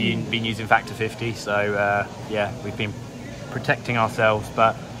 We've been using Factor 50, so yeah, we've been protecting ourselves.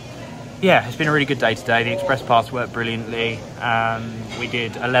 But yeah, it's been a really good day today. The Express Pass worked brilliantly. We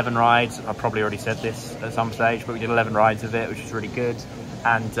did 11 rides. I probably already said this at some stage, but we did 11 rides of it, which was really good.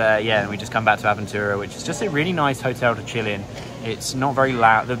 And yeah, we just come back to Aventura, which is just a really nice hotel to chill in. It's not very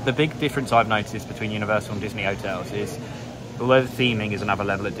loud. The big difference I've noticed between Universal and Disney hotels is, although the theming is another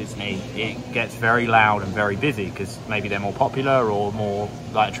level at Disney, it gets very loud and very busy because maybe they're more popular or more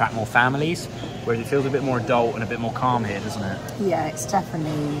like attract more families, whereas it feels a bit more adult and a bit more calm here, doesn't it? Yeah, it's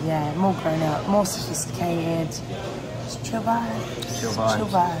definitely, yeah, more grown up, more sophisticated. Just chill vibes. Chill vibes. Chill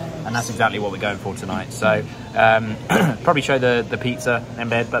vibes. And that's exactly what we're going for tonight. So probably show the pizza in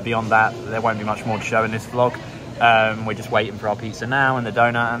bed, but beyond that, there won't be much more to show in this vlog. We're just waiting for our pizza now and the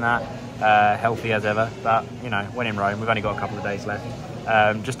donut and that. Healthy as ever, but you know, when in Rome, we've only got a couple of days left.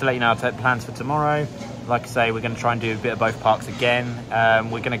 Just to let you know our plans for tomorrow, like I say, we're going to try and do a bit of both parks again.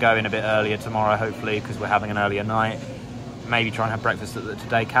 We're going to go in a bit earlier tomorrow, hopefully, because we're having an earlier night. Maybe try and have breakfast at the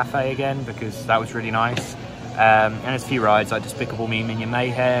Today Cafe again, because that was really nice. And there's a few rides like Despicable Me, Minion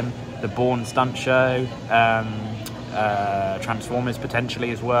Mayhem, the Bourne Stunt Show, Transformers potentially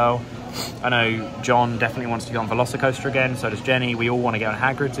as well. I know John definitely wants to go on Velocicoaster again, so does Jenny. We all want to go on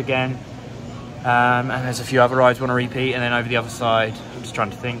Hagrid's again. And there's a few other rides we want to repeat. And then over the other side, I'm just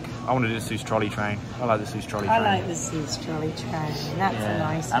trying to think. I want to do the Seuss Trolley Train. I like the Seuss Trolley Train. I like the Seuss Trolley Train. That's a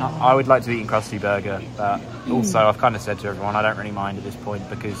nice one. And I would like to eat a Krusty Burger, but also I've kind of said to everyone I don't really mind at this point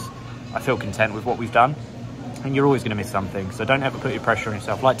because I feel content with what we've done. And you're always going to miss something, so don't ever put your pressure on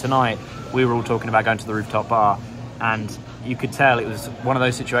yourself. Like tonight, we were all talking about going to the rooftop bar, and you could tell it was one of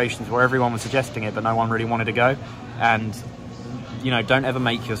those situations where everyone was suggesting it, but no one really wanted to go. And you know, don't ever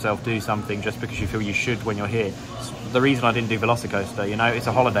make yourself do something just because you feel you should when you're here. The reason I didn't do Velocicoaster, you know, it's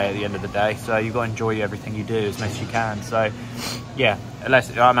a holiday at the end of the day, so you've got to enjoy everything you do as much as you can. So yeah,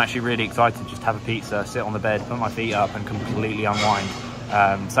 I'm actually really excited to just have a pizza, sit on the bed, put my feet up and completely unwind.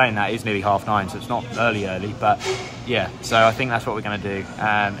 Saying that, it's nearly 9:30, so it's not early, but yeah, so I think that's what we're going to do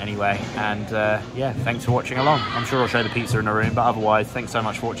anyway. And yeah, thanks for watching along. I'm sure I'll show the pizza in the room, but otherwise, thanks so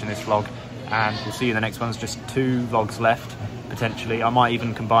much for watching this vlog, and we'll see you in the next one. There's just 2 vlogs left, potentially. I might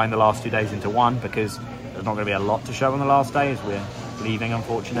even combine the last 2 days into one, because there's not going to be a lot to show on the last day as we're leaving,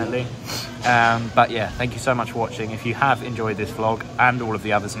 unfortunately. But yeah, thank you so much for watching. If you have enjoyed this vlog and all of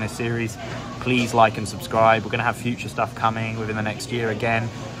the others in this series, please like and subscribe. We're going to have future stuff coming within the next year again.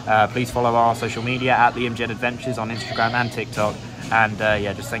 Please follow our social media at the MJ Adventures on Instagram and TikTok. And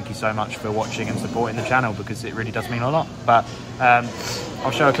yeah, just thank you so much for watching and supporting the channel, because it really does mean a lot. But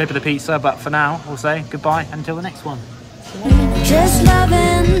I'll show a clip of the pizza, but for now, we'll say goodbye until the next one. Just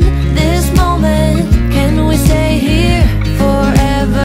loving